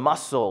particular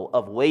muscle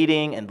of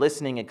waiting and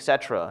listening,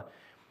 etc.,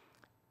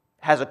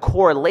 has a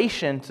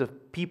correlation to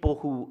people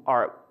who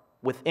are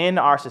within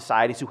our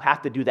societies who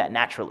have to do that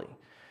naturally.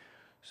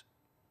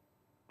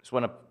 Just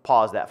want to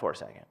pause that for a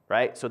second,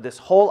 right? So this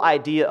whole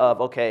idea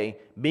of, okay,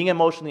 being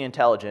emotionally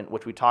intelligent,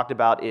 which we talked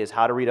about is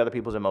how to read other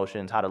people's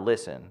emotions, how to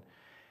listen,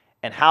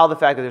 and how the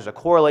fact that there's a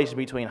correlation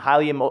between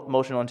highly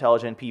emotional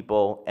intelligent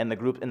people and the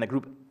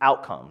group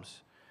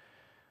outcomes.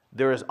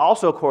 There is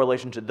also a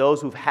correlation to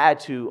those who've had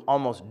to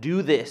almost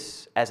do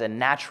this as a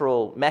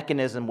natural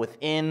mechanism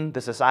within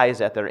the societies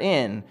that they're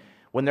in.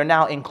 When they're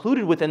now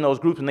included within those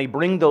groups and they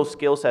bring those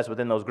skill sets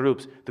within those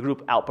groups, the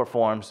group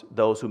outperforms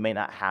those who may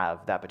not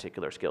have that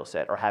particular skill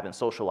set or haven't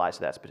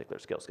socialized that particular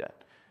skill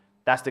set.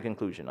 That's the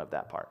conclusion of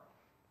that part.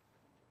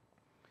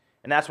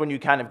 And that's when you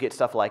kind of get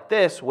stuff like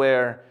this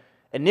where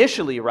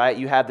initially, right,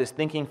 you have this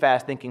thinking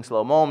fast, thinking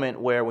slow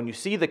moment where when you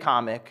see the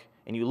comic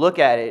and you look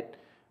at it,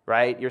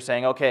 right, you're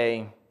saying,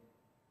 okay,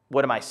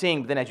 what am I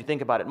seeing? But then as you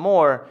think about it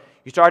more,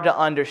 you start to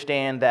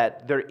understand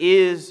that there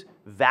is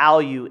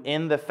value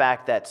in the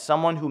fact that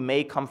someone who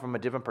may come from a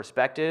different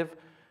perspective,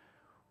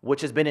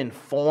 which has been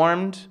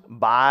informed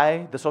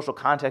by the social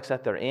context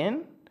that they're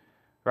in,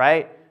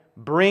 right,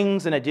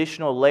 brings an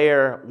additional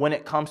layer when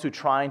it comes to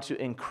trying to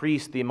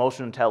increase the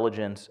emotional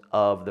intelligence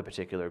of the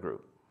particular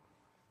group.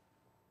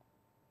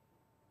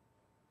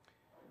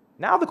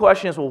 Now the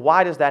question is, well,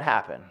 why does that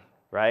happen,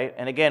 right?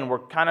 And again, we're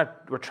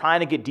trying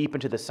to get deep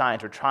into the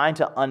science. We're trying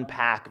to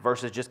unpack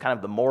versus just kind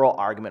of the moral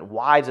argument.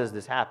 Why does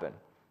this happen?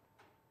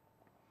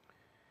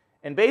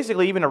 And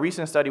basically, even a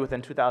recent study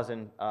within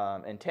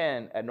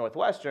 2010 at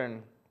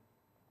Northwestern,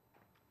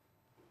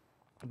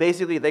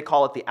 basically they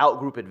call it the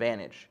outgroup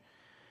advantage.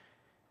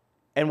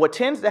 And what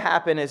tends to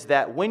happen is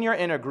that when you're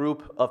in a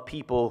group of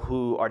people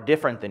who are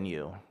different than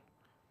you,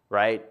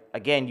 right,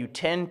 again, you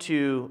tend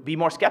to be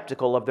more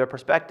skeptical of their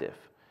perspective.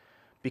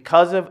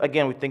 Because of,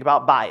 again, we think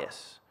about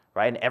bias,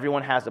 right, and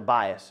everyone has a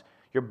bias.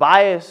 Your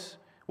bias,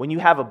 when you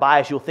have a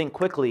bias, you'll think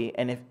quickly,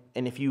 and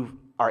if you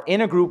are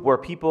in a group where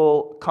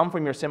people come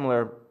from your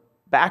similar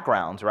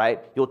backgrounds,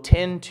 right, you'll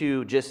tend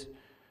to just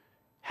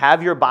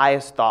have your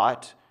biased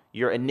thought,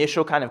 your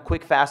initial kind of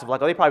quick fast of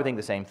like, oh, they probably think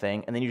the same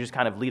thing, and then you just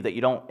kind of leave that.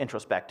 You don't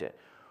introspect it.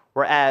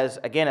 Whereas,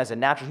 again, as a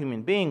natural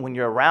human being, when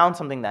you're around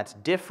something that's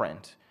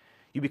different,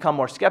 you become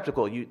more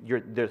skeptical.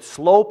 The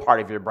slow part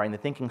of your brain, the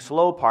thinking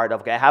slow part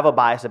of, okay, I have a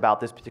bias about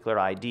this particular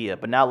idea,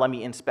 but now let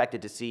me inspect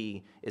it to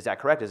see, is that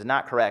correct? Is it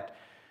not correct?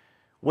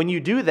 When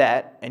you do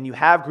that and you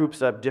have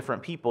groups of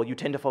different people, you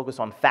tend to focus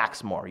on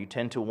facts more. You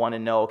tend to want to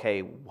know, okay,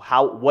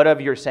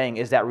 whatever you're saying,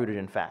 is that rooted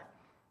in fact?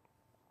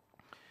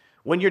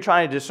 When you're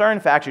trying to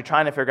discern facts, you're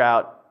trying to figure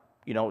out,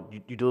 you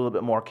do a little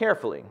bit more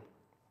carefully.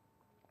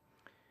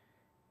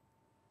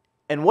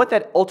 And what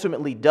that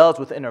ultimately does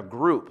within a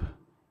group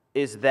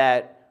is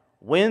that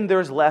when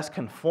there's less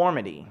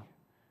conformity,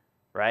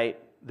 right,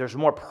 there's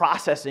more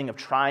processing of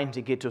trying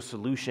to get to a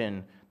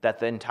solution that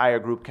the entire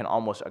group can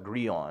almost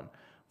agree on.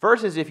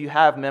 Versus if you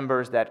have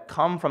members that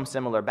come from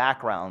similar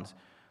backgrounds,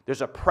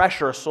 there's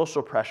a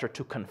social pressure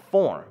to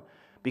conform.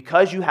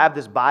 Because you have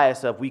this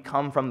bias of we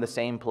come from the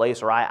same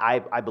place, or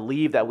I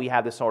believe that we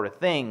have this sort of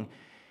thing,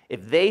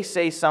 if they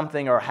say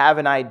something or have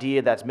an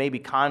idea that's maybe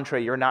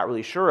contrary, you're not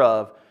really sure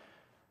of,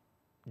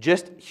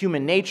 just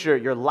human nature,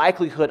 your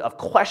likelihood of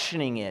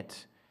questioning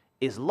it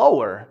is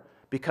lower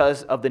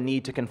because of the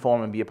need to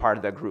conform and be a part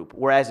of that group.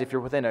 Whereas if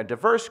you're within a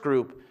diverse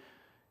group,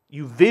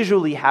 you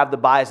visually have the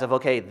bias of,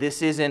 okay,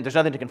 there's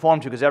nothing to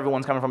conform to because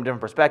everyone's coming from a different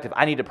perspective.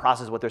 I need to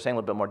process what they're saying a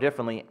little bit more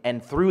differently.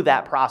 And through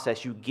that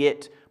process, you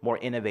get more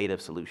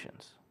innovative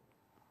solutions.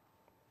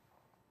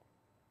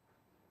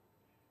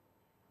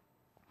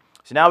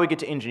 So now we get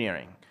to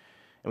engineering.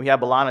 And we have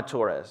B'Elanna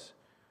Torres.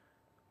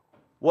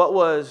 What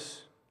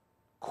was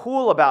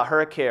cool about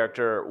her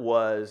character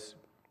was,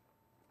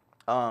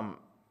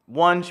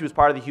 one, she was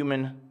part of the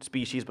human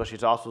species, but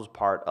she's also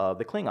part of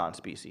the Klingon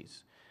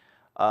species.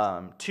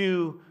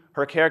 Two,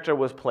 her character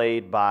was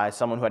played by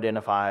someone who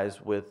identifies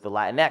with the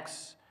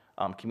Latinx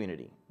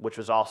community, which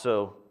was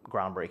also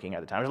groundbreaking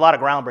at the time. There's a lot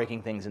of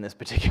groundbreaking things in this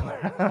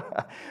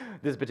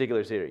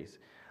particular series.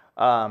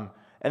 And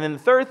then the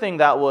third thing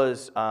that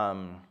was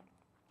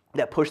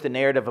that pushed the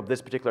narrative of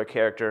this particular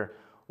character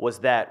was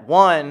that,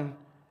 one,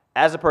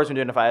 as a person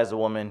who identified as a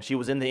woman, she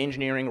was in the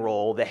engineering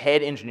role, the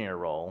head engineer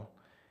role,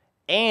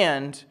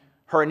 and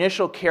her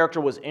initial character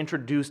was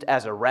introduced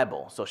as a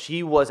rebel. So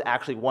she was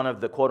actually one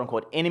of the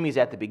quote-unquote enemies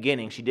at the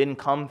beginning. She didn't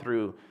come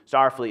through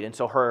Starfleet, and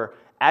so her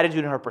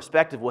attitude and her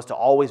perspective was to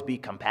always be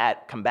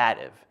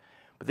combative.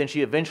 But then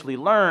she eventually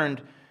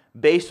learned,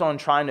 based on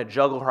trying to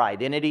juggle her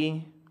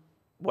identity,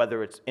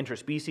 whether it's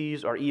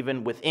interspecies or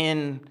even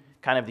within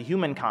kind of the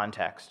human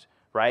context,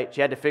 right?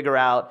 She had to figure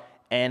out,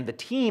 and the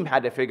team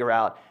had to figure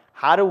out,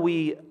 how do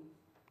we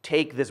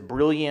take this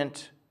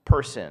brilliant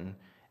person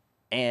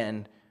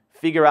and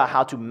figure out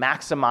how to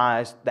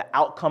maximize the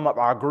outcome of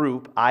our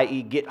group,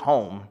 i.e. get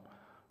home,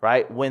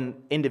 right? When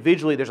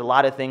individually there's a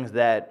lot of things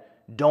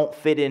that don't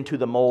fit into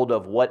the mold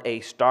of what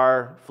a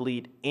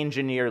Starfleet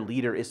engineer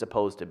leader is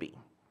supposed to be.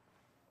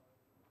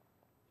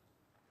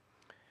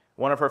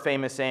 One of her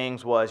famous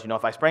sayings was,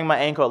 if I sprain my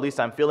ankle, at least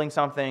I'm feeling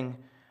something.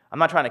 I'm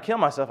not trying to kill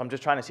myself, I'm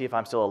just trying to see if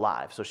I'm still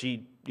alive. So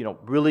she,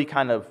 really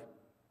kind of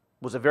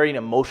was a very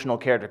emotional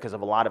character because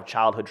of a lot of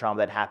childhood trauma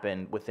that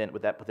happened within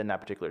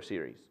that particular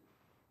series.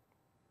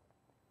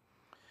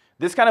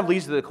 This kind of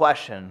leads to the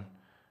question,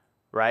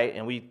 right?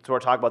 And we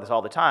sort of talk about this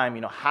all the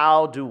time,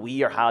 how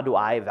do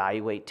I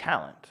evaluate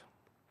talent?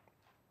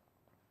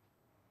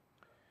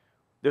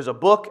 There's a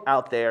book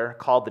out there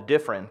called The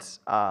Difference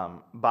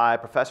by a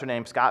professor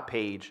named Scott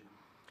Page.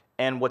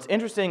 And what's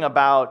interesting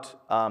about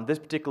this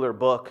particular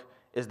book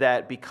is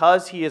that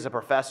because he is a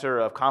professor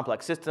of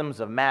complex systems,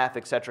 of math,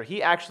 etc.,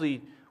 he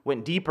actually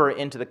went deeper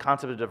into the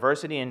concept of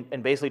diversity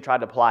and basically tried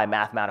to apply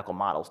mathematical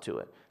models to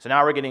it. So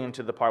now we're getting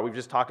into the part, we've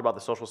just talked about the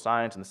social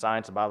science and the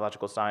science of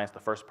biological science, the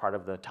first part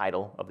of the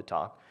title of the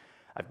talk.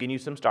 I've given you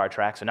some Star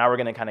Trek, so now we're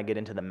going to kind of get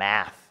into the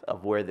math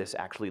of where this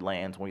actually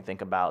lands when we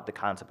think about the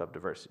concept of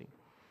diversity.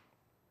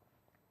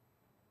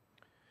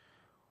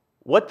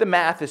 What the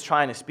math is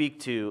trying to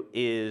speak to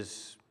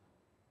is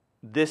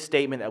this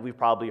statement that we've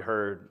probably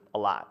heard a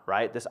lot,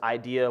 right? This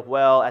idea,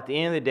 well, at the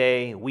end of the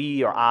day,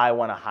 we or I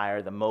want to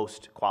hire the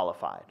most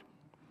qualified.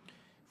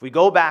 If we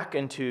go back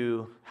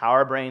into how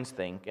our brains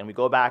think, and we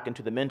go back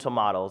into the mental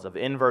models of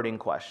inverting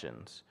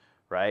questions,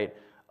 right?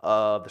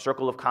 Of the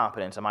circle of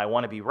competence, am I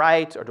want to be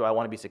right or do I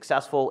want to be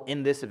successful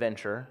in this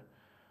venture,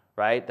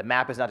 right? The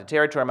map is not the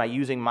territory. Am I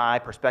using my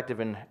perspective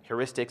and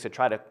heuristics to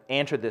try to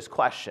answer this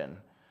question?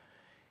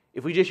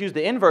 If we just use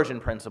the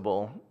inversion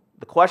principle,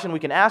 the question we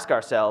can ask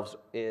ourselves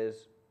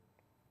is,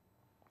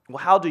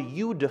 well, how do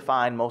you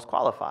define most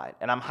qualified?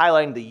 And I'm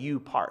highlighting the you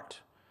part,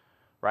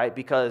 right?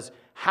 Because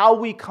how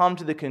we come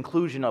to the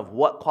conclusion of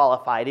what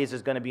qualified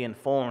is going to be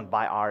informed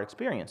by our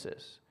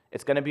experiences.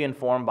 It's going to be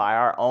informed by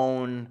our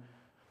own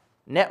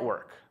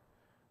network,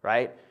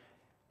 right?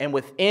 And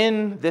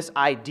within this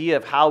idea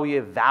of how we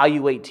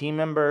evaluate team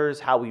members,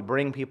 how we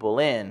bring people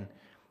in,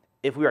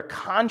 if we are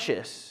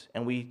conscious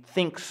and we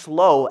think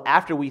slow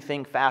after we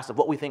think fast of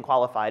what we think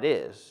qualified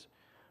is,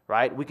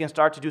 right? We can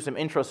start to do some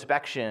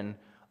introspection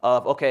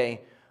of,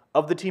 okay,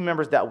 of the team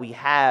members that we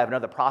have and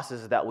other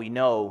processes that we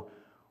know,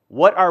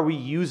 what are we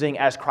using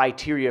as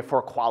criteria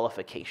for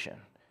qualification?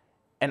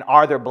 And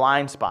are there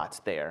blind spots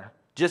there?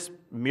 Just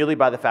merely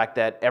by the fact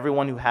that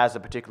everyone who has a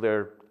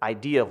particular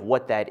idea of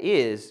what that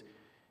is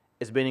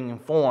being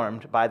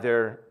informed by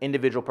their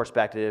individual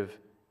perspective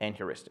and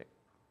heuristic.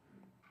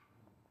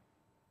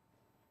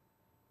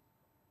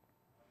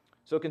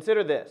 So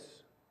consider this.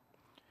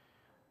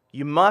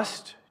 You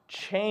must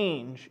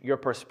change your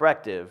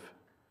perspective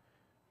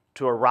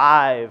to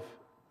arrive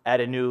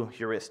at a new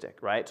heuristic,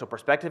 right? So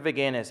perspective,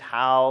 again, is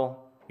how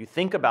you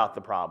think about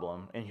the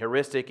problem, and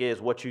heuristic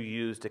is what you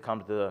use to come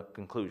to the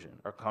conclusion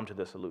or come to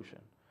the solution,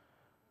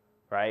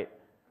 right?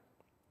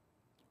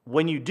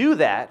 When you do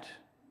that,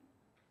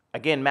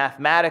 again,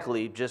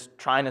 mathematically, just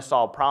trying to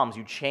solve problems,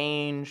 you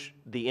change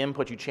the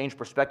input, you change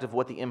perspective of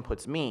what the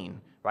inputs mean,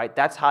 right?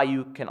 That's how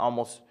you can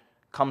almost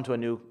come to a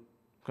new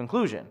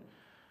conclusion.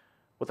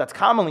 What that's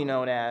commonly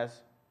known as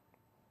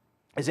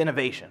is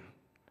innovation,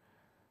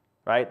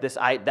 right? This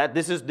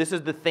is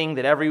the thing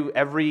that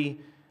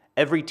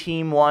every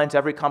team wants,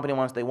 every company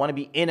wants. They want to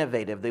be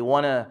innovative. They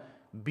want to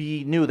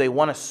be new. They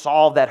want to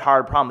solve that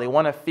hard problem. They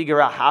want to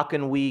figure out how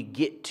can we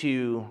get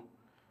to,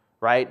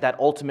 right, that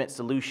ultimate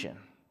solution,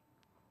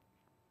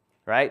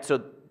 right?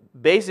 So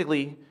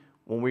basically,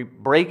 when we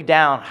break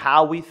down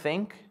how we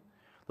think,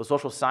 the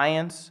social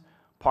science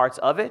parts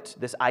of it,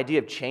 this idea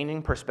of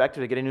changing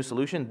perspective to get a new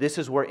solution, this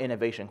is where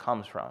innovation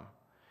comes from.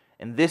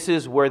 And this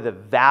is where the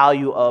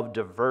value of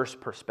diverse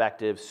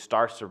perspectives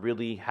starts to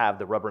really have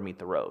the rubber meet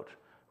the road,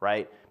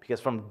 right? Because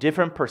from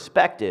different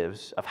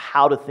perspectives of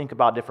how to think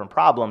about different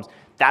problems,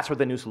 that's where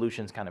the new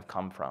solutions kind of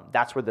come from.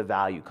 That's where the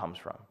value comes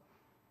from.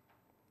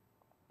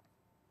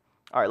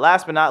 All right,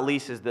 last but not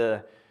least is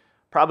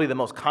probably the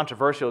most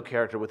controversial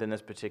character within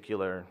this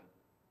particular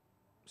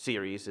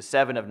series, is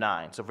 7 of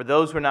 9. So for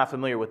those who are not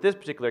familiar with this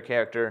particular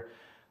character,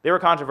 there were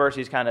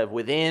controversies kind of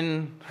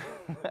within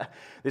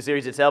the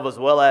series itself, as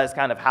well as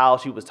kind of how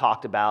she was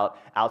talked about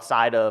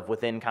outside of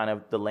within kind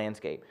of the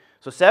landscape.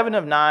 So 7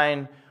 of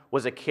 9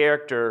 was a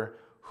character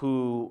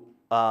who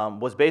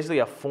was basically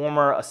a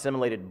former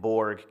assimilated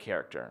Borg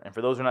character. And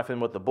for those who are not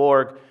familiar with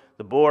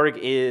the Borg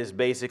is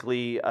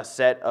basically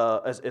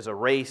is a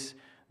race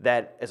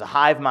that is a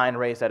hive mind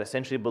race that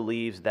essentially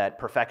believes that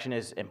perfection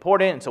is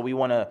important, and so we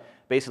want to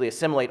basically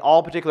assimilate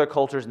all particular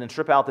cultures and then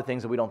strip out the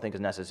things that we don't think is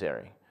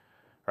necessary,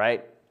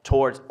 right?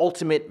 Towards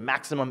ultimate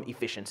maximum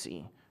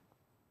efficiency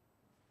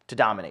to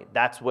dominate.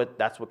 That's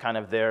what kind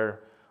of their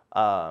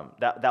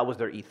that was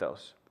their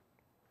ethos.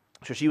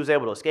 So she was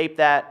able to escape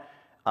that,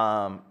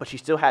 but she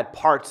still had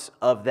parts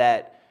of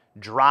that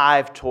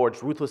drive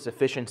towards ruthless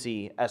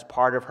efficiency as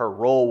part of her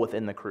role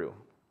within the crew.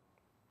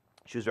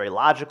 She was very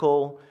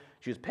logical,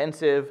 she was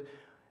pensive,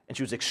 and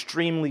she was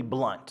extremely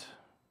blunt.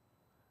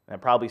 And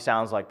it probably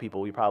sounds like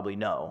people we probably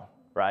know,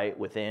 right?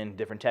 Within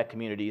different tech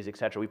communities, et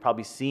cetera. We've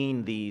probably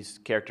seen these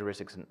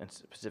characteristics in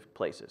specific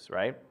places,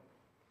 right?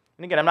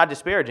 And again, I'm not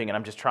disparaging it.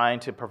 I'm just trying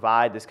to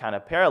provide this kind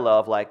of parallel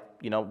of like,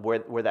 you know,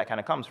 where that kind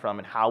of comes from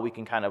and how we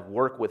can kind of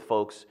work with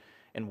folks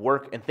and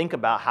work and think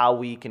about how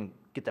we can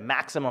get the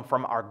maximum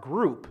from our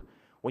group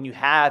when you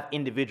have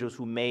individuals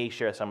who may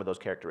share some of those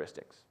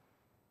characteristics.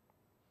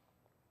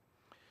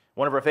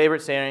 One of our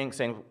favorite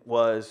sayings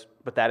was,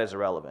 but that is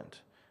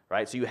irrelevant,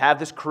 right? So you have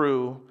this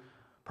crew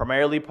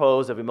primarily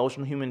composed of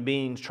emotional human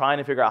beings trying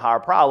to figure out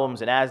hard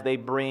problems, and as they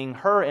bring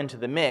her into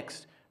the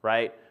mix,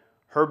 right,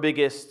 her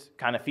biggest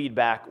kind of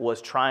feedback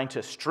was trying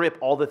to strip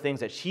all the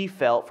things that she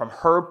felt from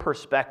her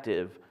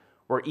perspective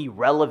were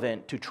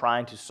irrelevant to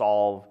trying to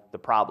solve the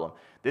problem.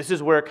 This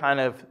is where kind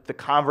of the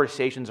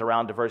conversations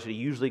around diversity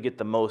usually get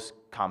the most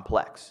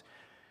complex.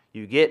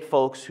 You get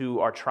folks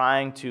who are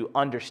trying to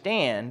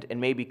understand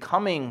and maybe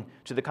coming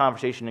to the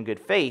conversation in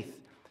good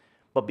faith,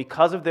 but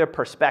because of their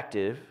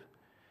perspective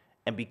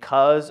and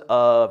because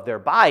of their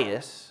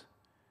bias,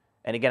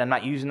 and again, I'm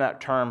not using that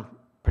term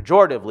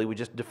pejoratively, we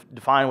just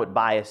define what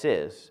bias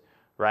is,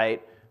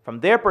 right?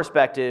 From their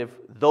perspective,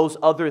 those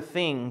other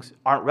things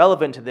aren't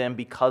relevant to them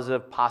because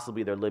of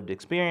possibly their lived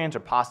experience or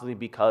possibly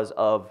because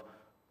of,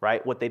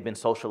 right, what they've been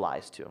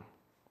socialized to.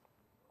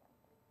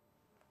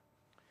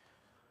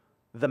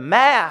 The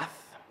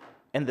math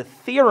and the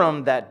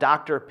theorem that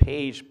Dr.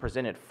 Page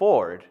presented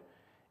forward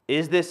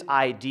is this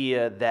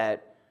idea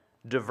that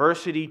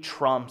diversity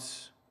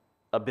trumps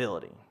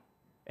ability.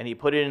 And he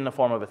put it in the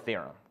form of a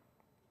theorem.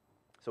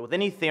 So with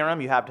any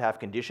theorem, you have to have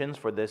conditions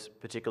for this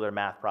particular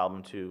math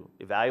problem to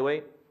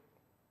evaluate.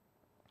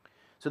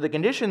 So the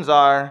conditions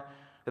are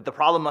that the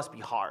problem must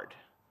be hard.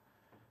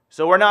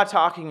 So we're not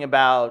talking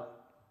about,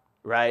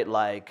 right,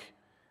 like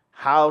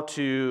how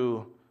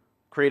to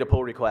create a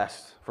pull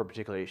request for a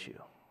particular issue,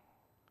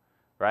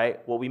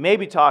 right? What we may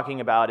be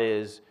talking about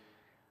is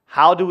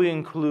how do we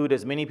include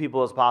as many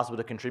people as possible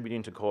to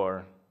contributing to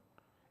core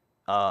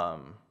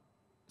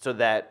so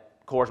that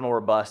core is more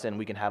robust and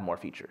we can have more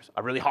features.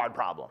 A really hard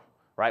problem,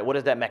 right? What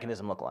does that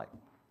mechanism look like?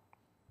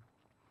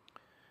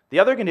 The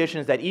other condition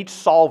is that each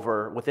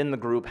solver within the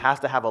group has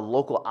to have a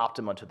local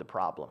optima to the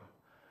problem.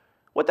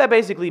 What that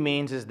basically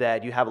means is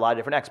that you have a lot of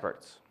different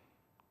experts,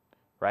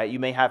 right? You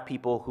may have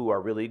people who are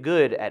really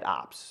good at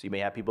ops. You may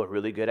have people who are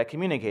really good at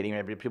communicating.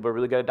 You may have people who are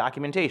really good at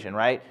documentation,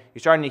 right?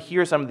 You're starting to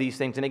hear some of these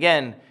things. And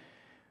again,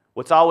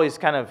 what's always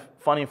kind of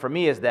funny for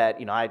me is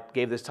that, I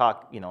gave this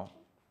talk,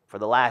 for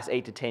the last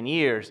 8 to 10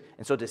 years.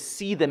 And so to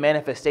see the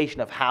manifestation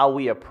of how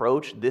we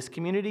approach this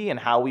community and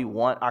how we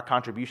want our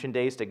contribution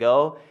days to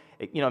go,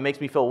 it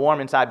makes me feel warm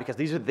inside because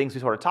these are the things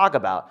we sort of talk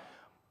about.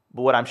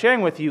 But what I'm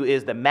sharing with you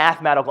is the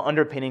mathematical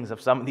underpinnings of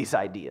some of these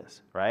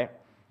ideas, right?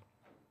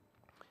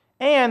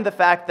 And the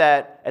fact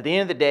that at the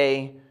end of the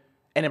day,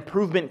 an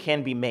improvement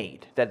can be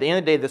made. That at the end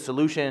of the day, the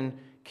solution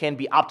can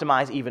be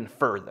optimized even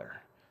further.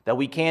 That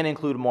we can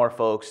include more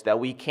folks, that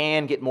we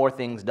can get more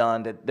things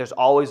done, that there's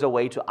always a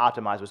way to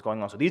optimize what's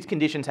going on. So these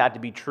conditions have to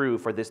be true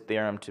for this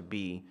theorem to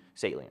be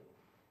salient.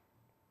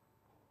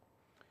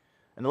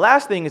 And the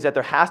last thing is that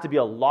there has to be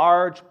a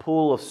large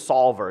pool of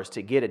solvers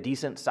to get a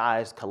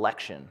decent-sized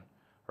collection,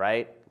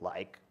 right?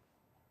 Like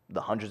the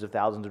hundreds of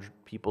thousands of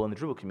people in the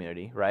Drupal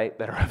community, right,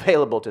 that are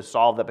available to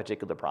solve that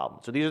particular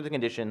problem. So these are the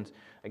conditions.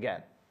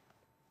 Again,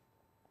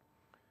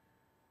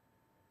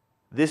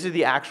 this is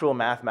the actual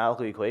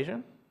mathematical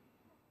equation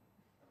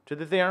to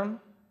the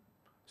theorem.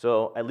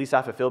 So at least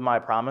I fulfilled my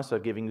promise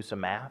of giving you some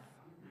math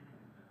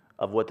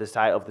of what the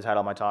title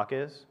of my talk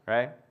is,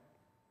 right?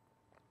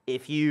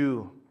 If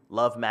you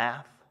love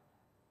math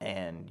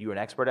and you're an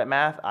expert at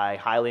math, I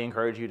highly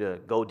encourage you to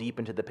go deep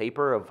into the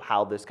paper of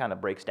how this kind of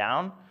breaks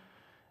down.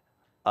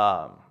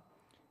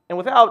 And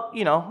without,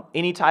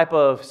 any type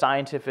of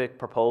scientific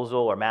proposal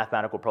or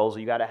mathematical proposal,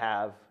 you got to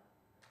have,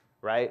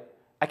 right,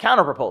 a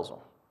counter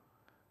proposal.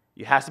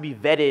 It has to be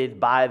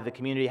vetted by the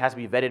community, it has to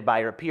be vetted by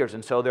your peers.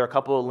 And so there are a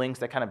couple of links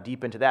that kind of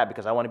deep into that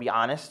because I want to be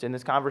honest in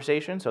this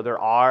conversation. So there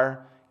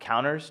are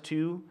counters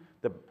to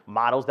the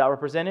models that were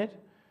presented.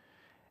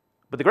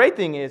 But the great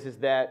thing is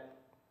that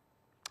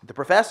the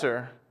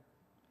professor,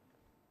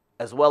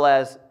 as well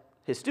as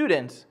his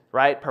students,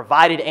 right,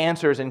 provided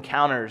answers and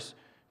counters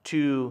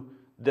to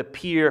the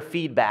peer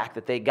feedback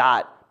that they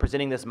got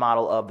presenting this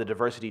model of the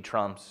diversity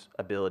trumps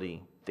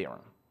ability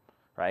theorem,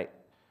 right?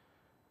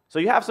 So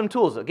you have some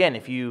tools. Again,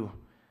 if you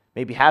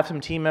maybe have some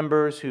team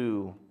members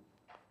who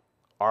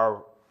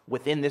are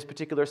within this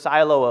particular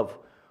silo of,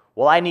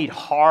 well, I need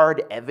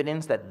hard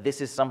evidence that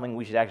this is something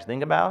we should actually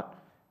think about,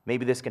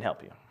 maybe this can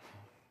help you.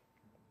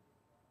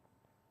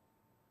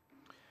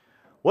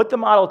 What the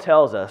model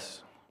tells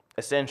us,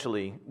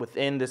 essentially,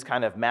 within this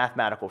kind of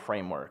mathematical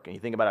framework, and you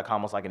think about it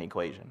almost like an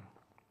equation,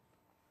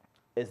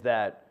 is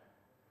that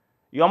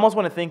you almost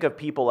want to think of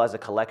people as a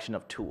collection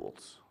of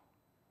tools,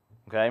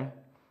 okay?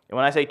 And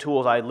when I say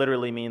tools, I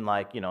literally mean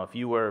like, if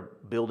you were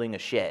building a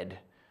shed,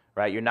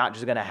 right, you're not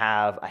just going to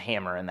have a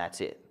hammer and that's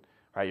it,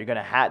 right? You're going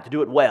to have to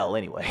do it well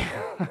anyway.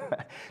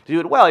 To do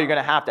it well, you're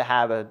going to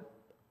have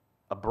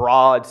a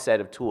broad set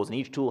of tools, and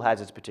each tool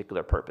has its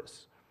particular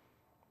purpose.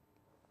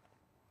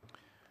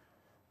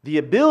 The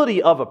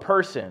ability of a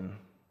person,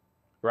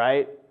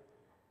 right,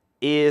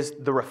 is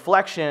the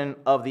reflection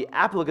of the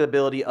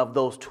applicability of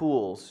those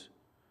tools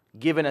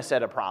given a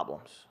set of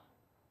problems,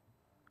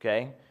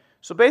 okay?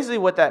 So basically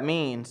what that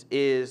means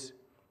is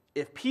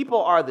if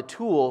people are the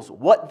tools,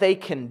 what they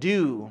can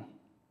do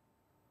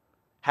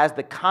has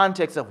the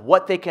context of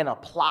what they can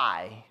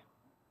apply,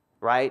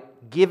 right,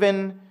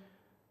 given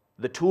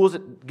the tools,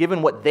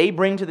 given what they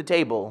bring to the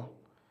table,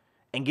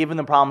 and given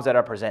the problems that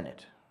are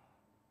presented,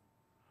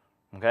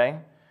 okay?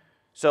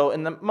 So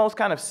in the most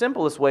kind of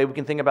simplest way, we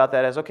can think about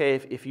that as, okay,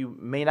 if you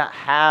may not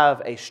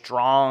have a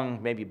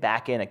strong, maybe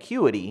back-end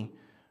acuity,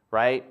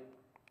 right,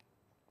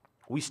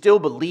 we still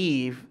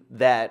believe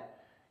that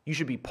you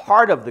should be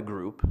part of the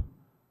group,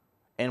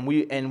 and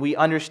we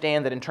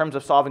understand that in terms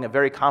of solving a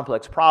very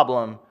complex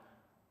problem,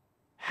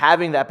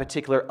 having that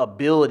particular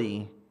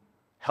ability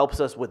helps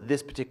us with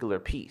this particular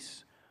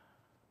piece.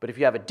 But if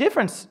you have a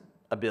different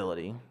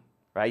ability,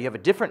 right, you have a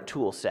different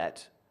tool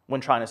set when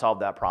trying to solve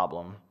that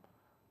problem,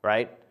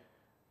 right,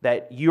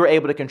 that you're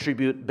able to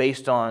contribute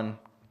based on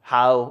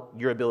how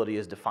your ability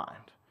is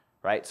defined,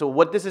 right? So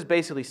what this is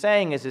basically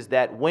saying is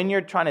that when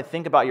you're trying to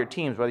think about your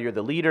teams, whether you're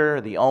the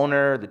leader, the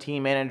owner, the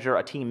team manager,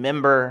 a team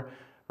member,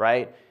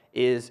 right,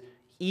 is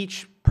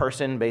each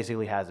person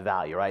basically has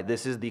value, right?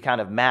 This is the kind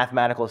of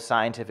mathematical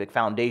scientific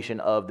foundation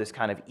of this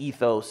kind of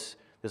ethos,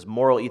 this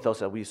moral ethos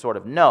that we sort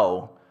of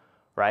know,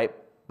 right,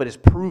 but is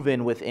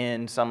proven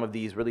within some of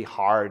these really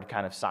hard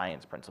kind of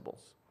science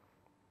principles.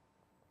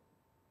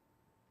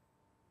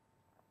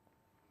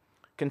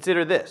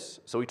 Consider this.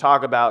 So we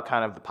talk about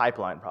kind of the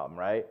pipeline problem,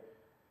 right?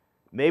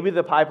 maybe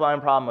the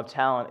pipeline problem of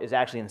talent is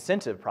actually an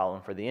incentive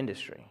problem for the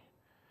industry.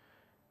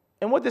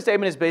 And what this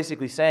statement is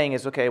basically saying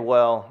is, okay,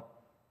 well,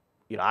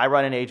 I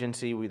run an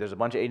agency. There's a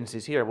bunch of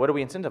agencies here. What are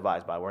we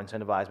incentivized by? We're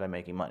incentivized by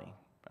making money.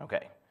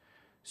 Okay.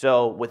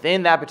 So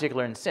within that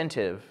particular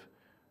incentive,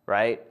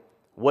 right,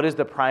 what is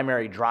the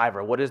primary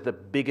driver? What is the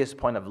biggest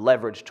point of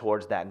leverage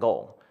towards that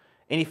goal?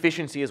 And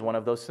efficiency is one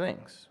of those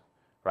things,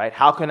 right?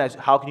 How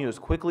can you as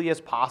quickly as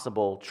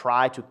possible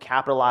try to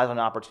capitalize on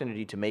an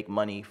opportunity to make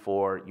money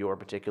for your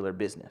particular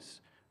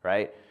business,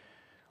 right?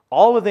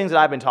 All the things that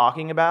I've been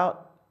talking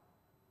about,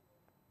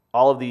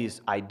 all of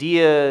these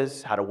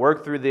ideas, how to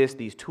work through this,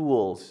 these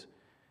tools,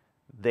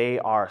 they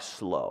are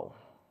slow.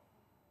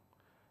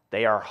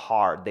 They are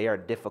hard. They are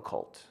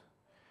difficult.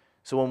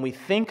 So when we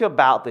think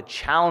about the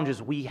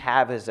challenges we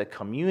have as a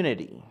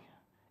community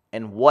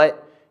and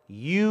what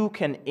you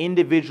can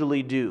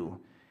individually do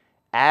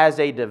as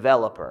a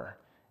developer,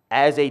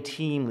 as a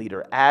team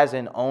leader, as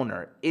an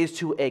owner, is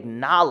to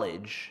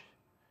acknowledge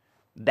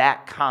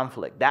that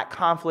conflict. That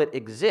conflict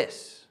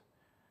exists.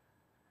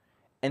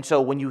 And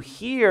so when you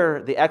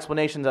hear the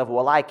explanations of,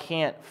 well, I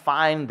can't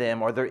find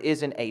them or there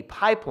isn't a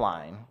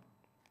pipeline,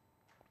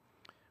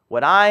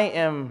 what I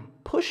am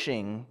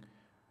pushing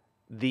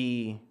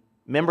the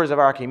members of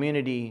our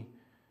community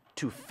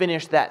to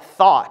finish that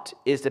thought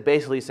is to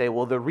basically say,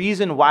 well, the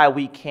reason why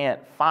we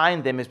can't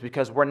find them is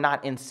because we're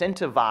not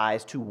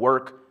incentivized to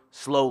work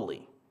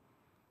slowly.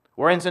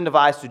 We're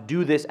incentivized to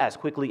do this as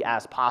quickly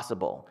as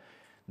possible.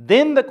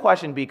 Then the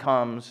question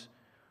becomes,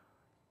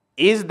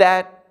 is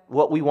that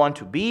what we want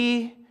to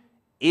be?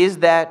 Is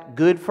that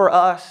good for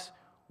us?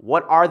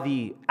 What are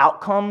the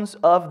outcomes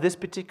of this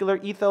particular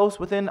ethos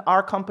within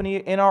our company,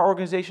 in our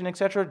organization,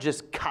 etc.?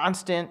 Just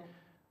constant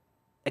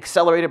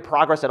accelerated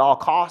progress at all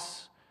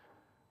costs,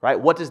 right?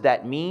 What does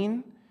that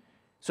mean?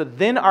 So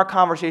then our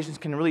conversations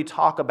can really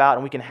talk about,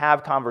 and we can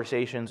have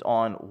conversations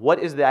on what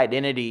is the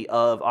identity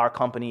of our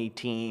company,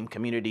 team,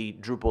 community,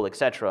 Drupal,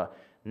 etc.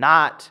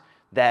 Not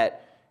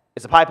that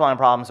it's a pipeline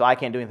problem, so I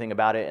can't do anything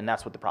about it, and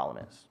that's what the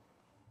problem is.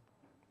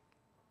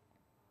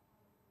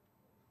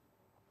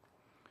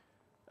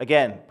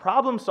 Again,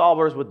 problem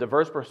solvers with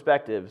diverse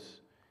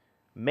perspectives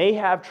may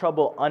have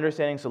trouble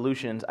understanding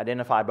solutions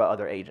identified by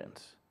other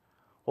agents.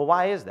 Well,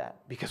 why is that?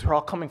 Because we're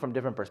all coming from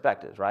different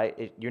perspectives,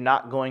 right? You're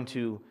not going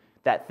to,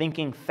 that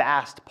thinking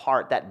fast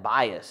part, that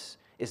bias,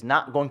 is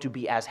not going to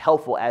be as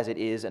helpful as it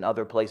is in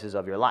other places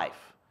of your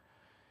life.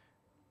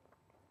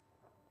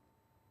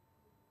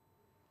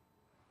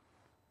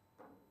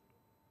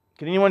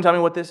 Can anyone tell me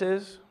what this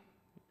is?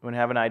 Anyone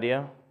have an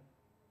idea?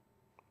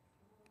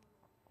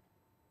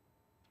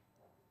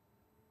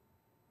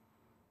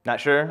 Not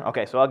sure?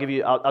 Okay, so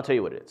I'll tell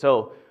you what it is.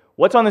 So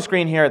what's on the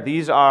screen here,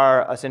 these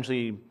are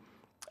essentially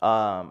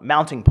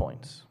mounting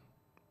points,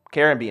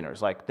 carabiners.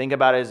 Like, think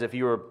about it as if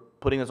you were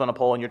putting this on a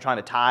pole and you're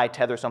trying to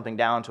tether something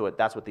down to it.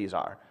 That's what these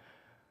are.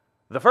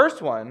 The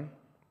first one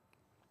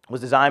was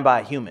designed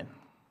by a human.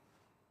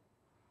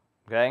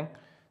 Okay?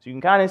 So you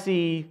can kind of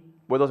see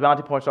where those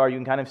mounting points are. You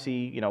can kind of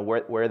see,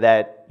 where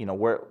that,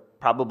 where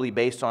probably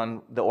based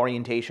on the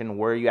orientation,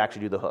 where you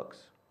actually do the hooks.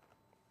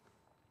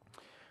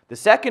 The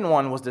second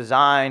one was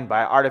designed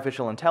by an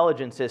artificial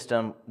intelligence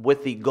system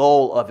with the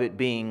goal of it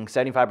being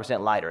 75%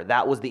 lighter.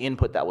 That was the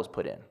input that was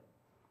put in.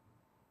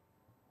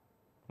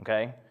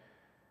 Okay?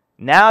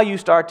 Now you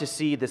start to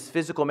see this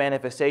physical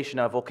manifestation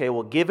of, okay,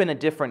 well, given a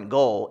different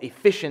goal,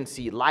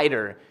 efficiency,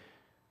 lighter,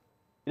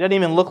 it doesn't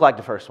even look like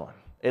the first one.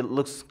 It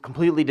looks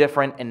completely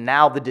different, and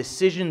now the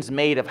decisions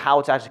made of how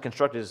it's actually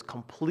constructed is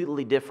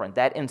completely different.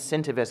 That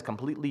incentive has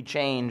completely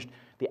changed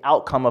the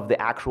outcome of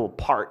the actual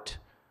part,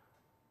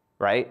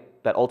 right?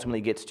 That ultimately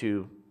gets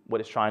to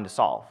what it's trying to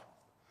solve.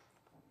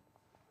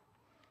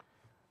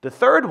 The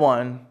third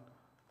one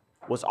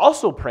was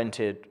also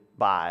printed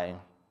by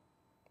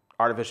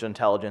artificial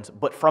intelligence,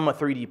 but from a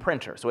 3D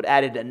printer. So it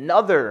added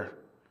another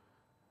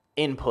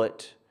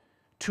input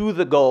to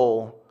the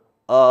goal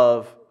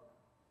of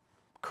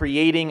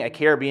creating a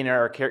carabiner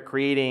or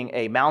creating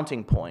a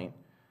mounting point,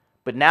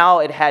 but now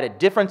it had a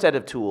different set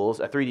of tools,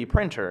 a 3D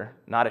printer,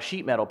 not a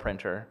sheet metal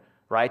printer,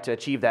 right, to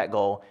achieve that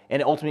goal,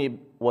 and it ultimately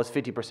was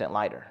 50%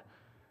 lighter.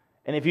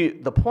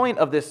 And the point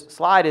of this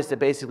slide is to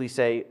basically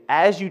say,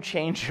 as you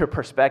change your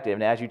perspective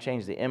and as you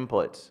change the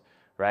inputs,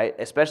 right,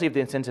 especially if the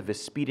incentive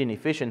is speed and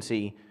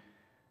efficiency,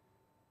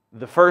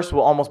 the first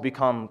will almost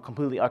become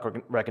completely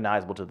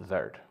unrecognizable to the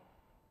third,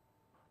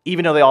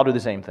 even though they all do the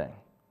same thing,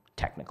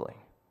 technically,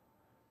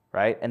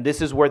 right? And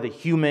this is where the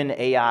human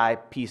AI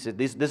piece is.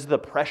 This is the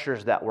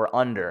pressures that we're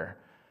under,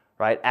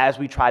 right, as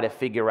we try to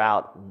figure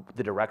out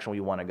the direction we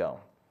want to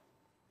go.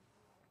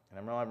 And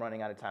I know I'm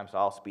running out of time, so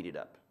I'll speed it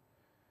up.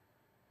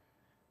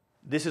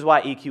 This is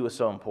why EQ is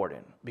so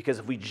important, because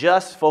if we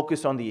just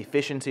focus on the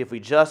efficiency, if we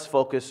just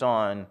focus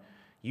on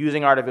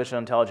using artificial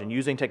intelligence,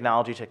 using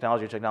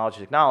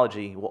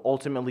technology, we'll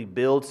ultimately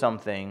build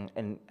something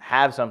and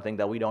have something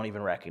that we don't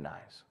even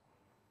recognize.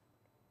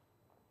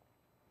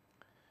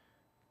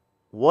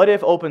 What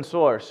if open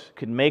source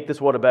could make this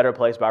world a better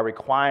place by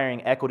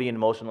requiring equity and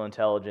emotional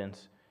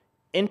intelligence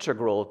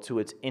integral to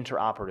its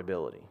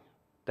interoperability,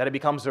 that it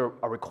becomes a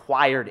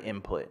required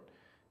input,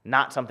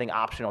 not something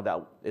optional that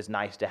is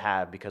nice to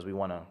have because we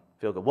want to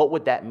feel good. What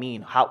would that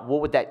mean?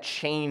 What would that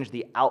change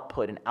the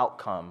output and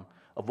outcome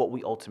of what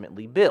we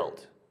ultimately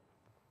build?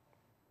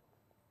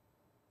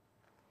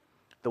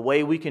 The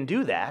way we can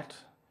do that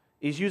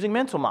is using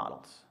mental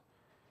models.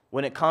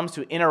 When it comes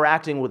to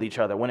interacting with each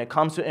other, when it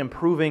comes to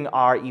improving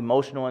our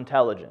emotional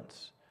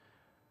intelligence,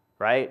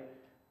 right?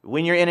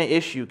 When you're in an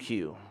issue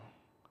queue,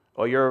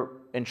 or you're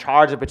in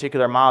charge of a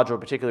particular module, a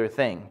particular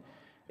thing,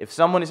 if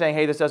someone is saying,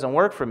 hey, this doesn't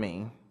work for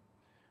me,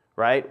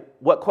 right?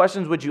 What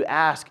questions would you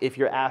ask if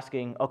you're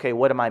asking, okay,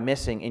 what am I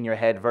missing in your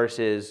head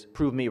versus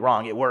prove me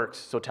wrong, it works,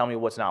 so tell me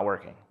what's not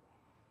working,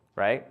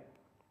 right?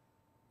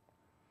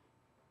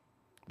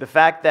 The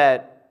fact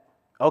that,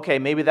 okay,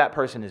 maybe that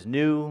person is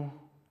new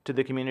to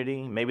the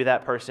community, maybe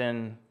that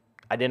person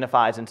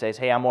identifies and says,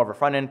 hey, I'm more of a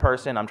front-end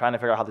person, I'm trying to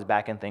figure out how this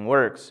back-end thing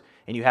works,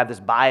 and you have this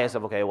bias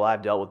of, okay, well,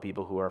 I've dealt with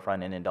people who are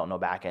front-end and don't know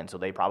back-end, so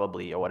they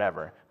probably, or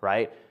whatever,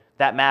 right?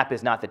 That map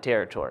is not the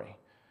territory,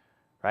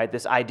 right?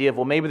 This idea of,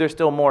 well, maybe there's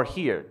still more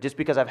here. Just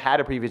because I've had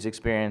a previous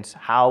experience,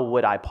 how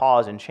would I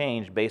pause and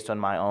change based on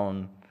my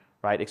own,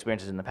 right,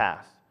 experiences in the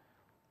past?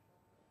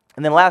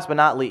 And then last but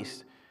not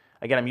least,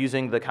 again, I'm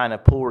using the kind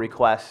of pull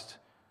request,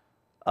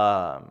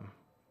 Drupal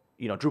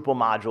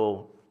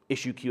module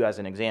issue queue as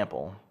an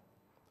example,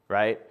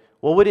 right?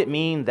 What would it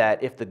mean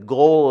that if the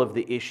goal of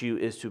the issue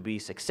is to be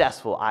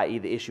successful, i.e.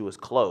 the issue is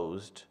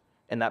closed,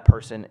 and that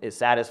person is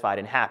satisfied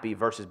and happy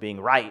versus being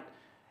right,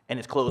 and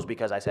it's closed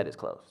because I said it's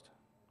closed,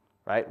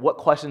 right? What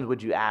questions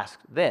would you ask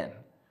then?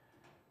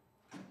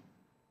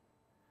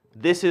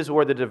 This is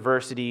where the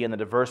diversity and the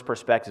diverse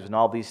perspectives and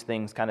all these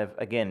things kind of,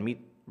 again,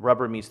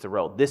 rubber meets the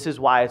road. This is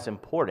why it's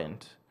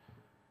important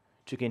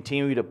to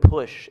continue to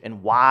push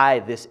and why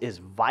this is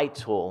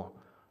vital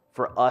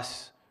for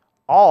us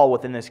all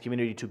within this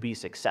community to be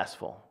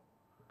successful.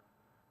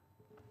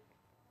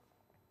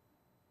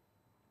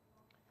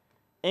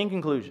 In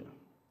conclusion,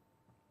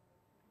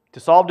 to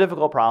solve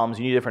difficult problems,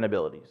 you need different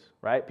abilities,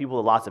 right? People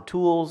with lots of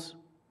tools.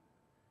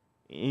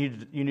 You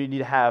need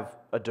to have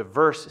a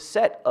diverse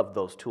set of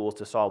those tools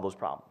to solve those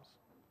problems.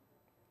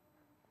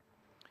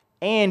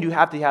 And you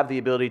have to have the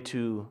ability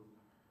to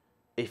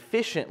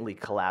efficiently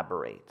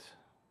collaborate,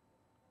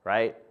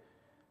 right?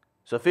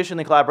 So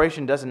efficiently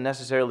collaboration doesn't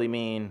necessarily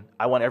mean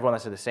I want everyone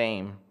that's the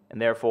same,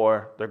 and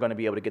therefore they're going to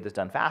be able to get this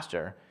done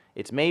faster.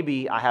 It's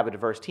maybe I have a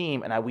diverse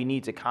team, and we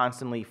need to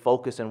constantly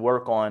focus and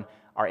work on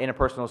our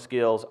interpersonal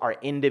skills, our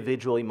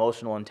individual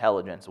emotional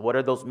intelligence. What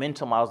are those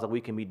mental models that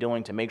we can be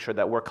doing to make sure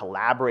that we're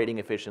collaborating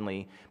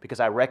efficiently, because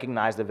I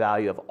recognize the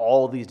value of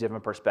all these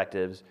different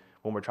perspectives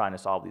when we're trying to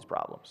solve these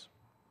problems.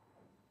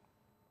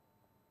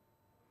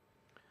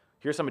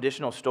 Here's some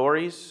additional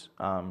stories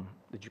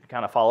that you can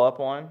kind of follow up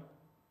on.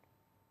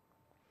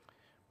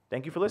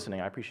 Thank you for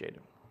listening. I appreciate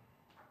it.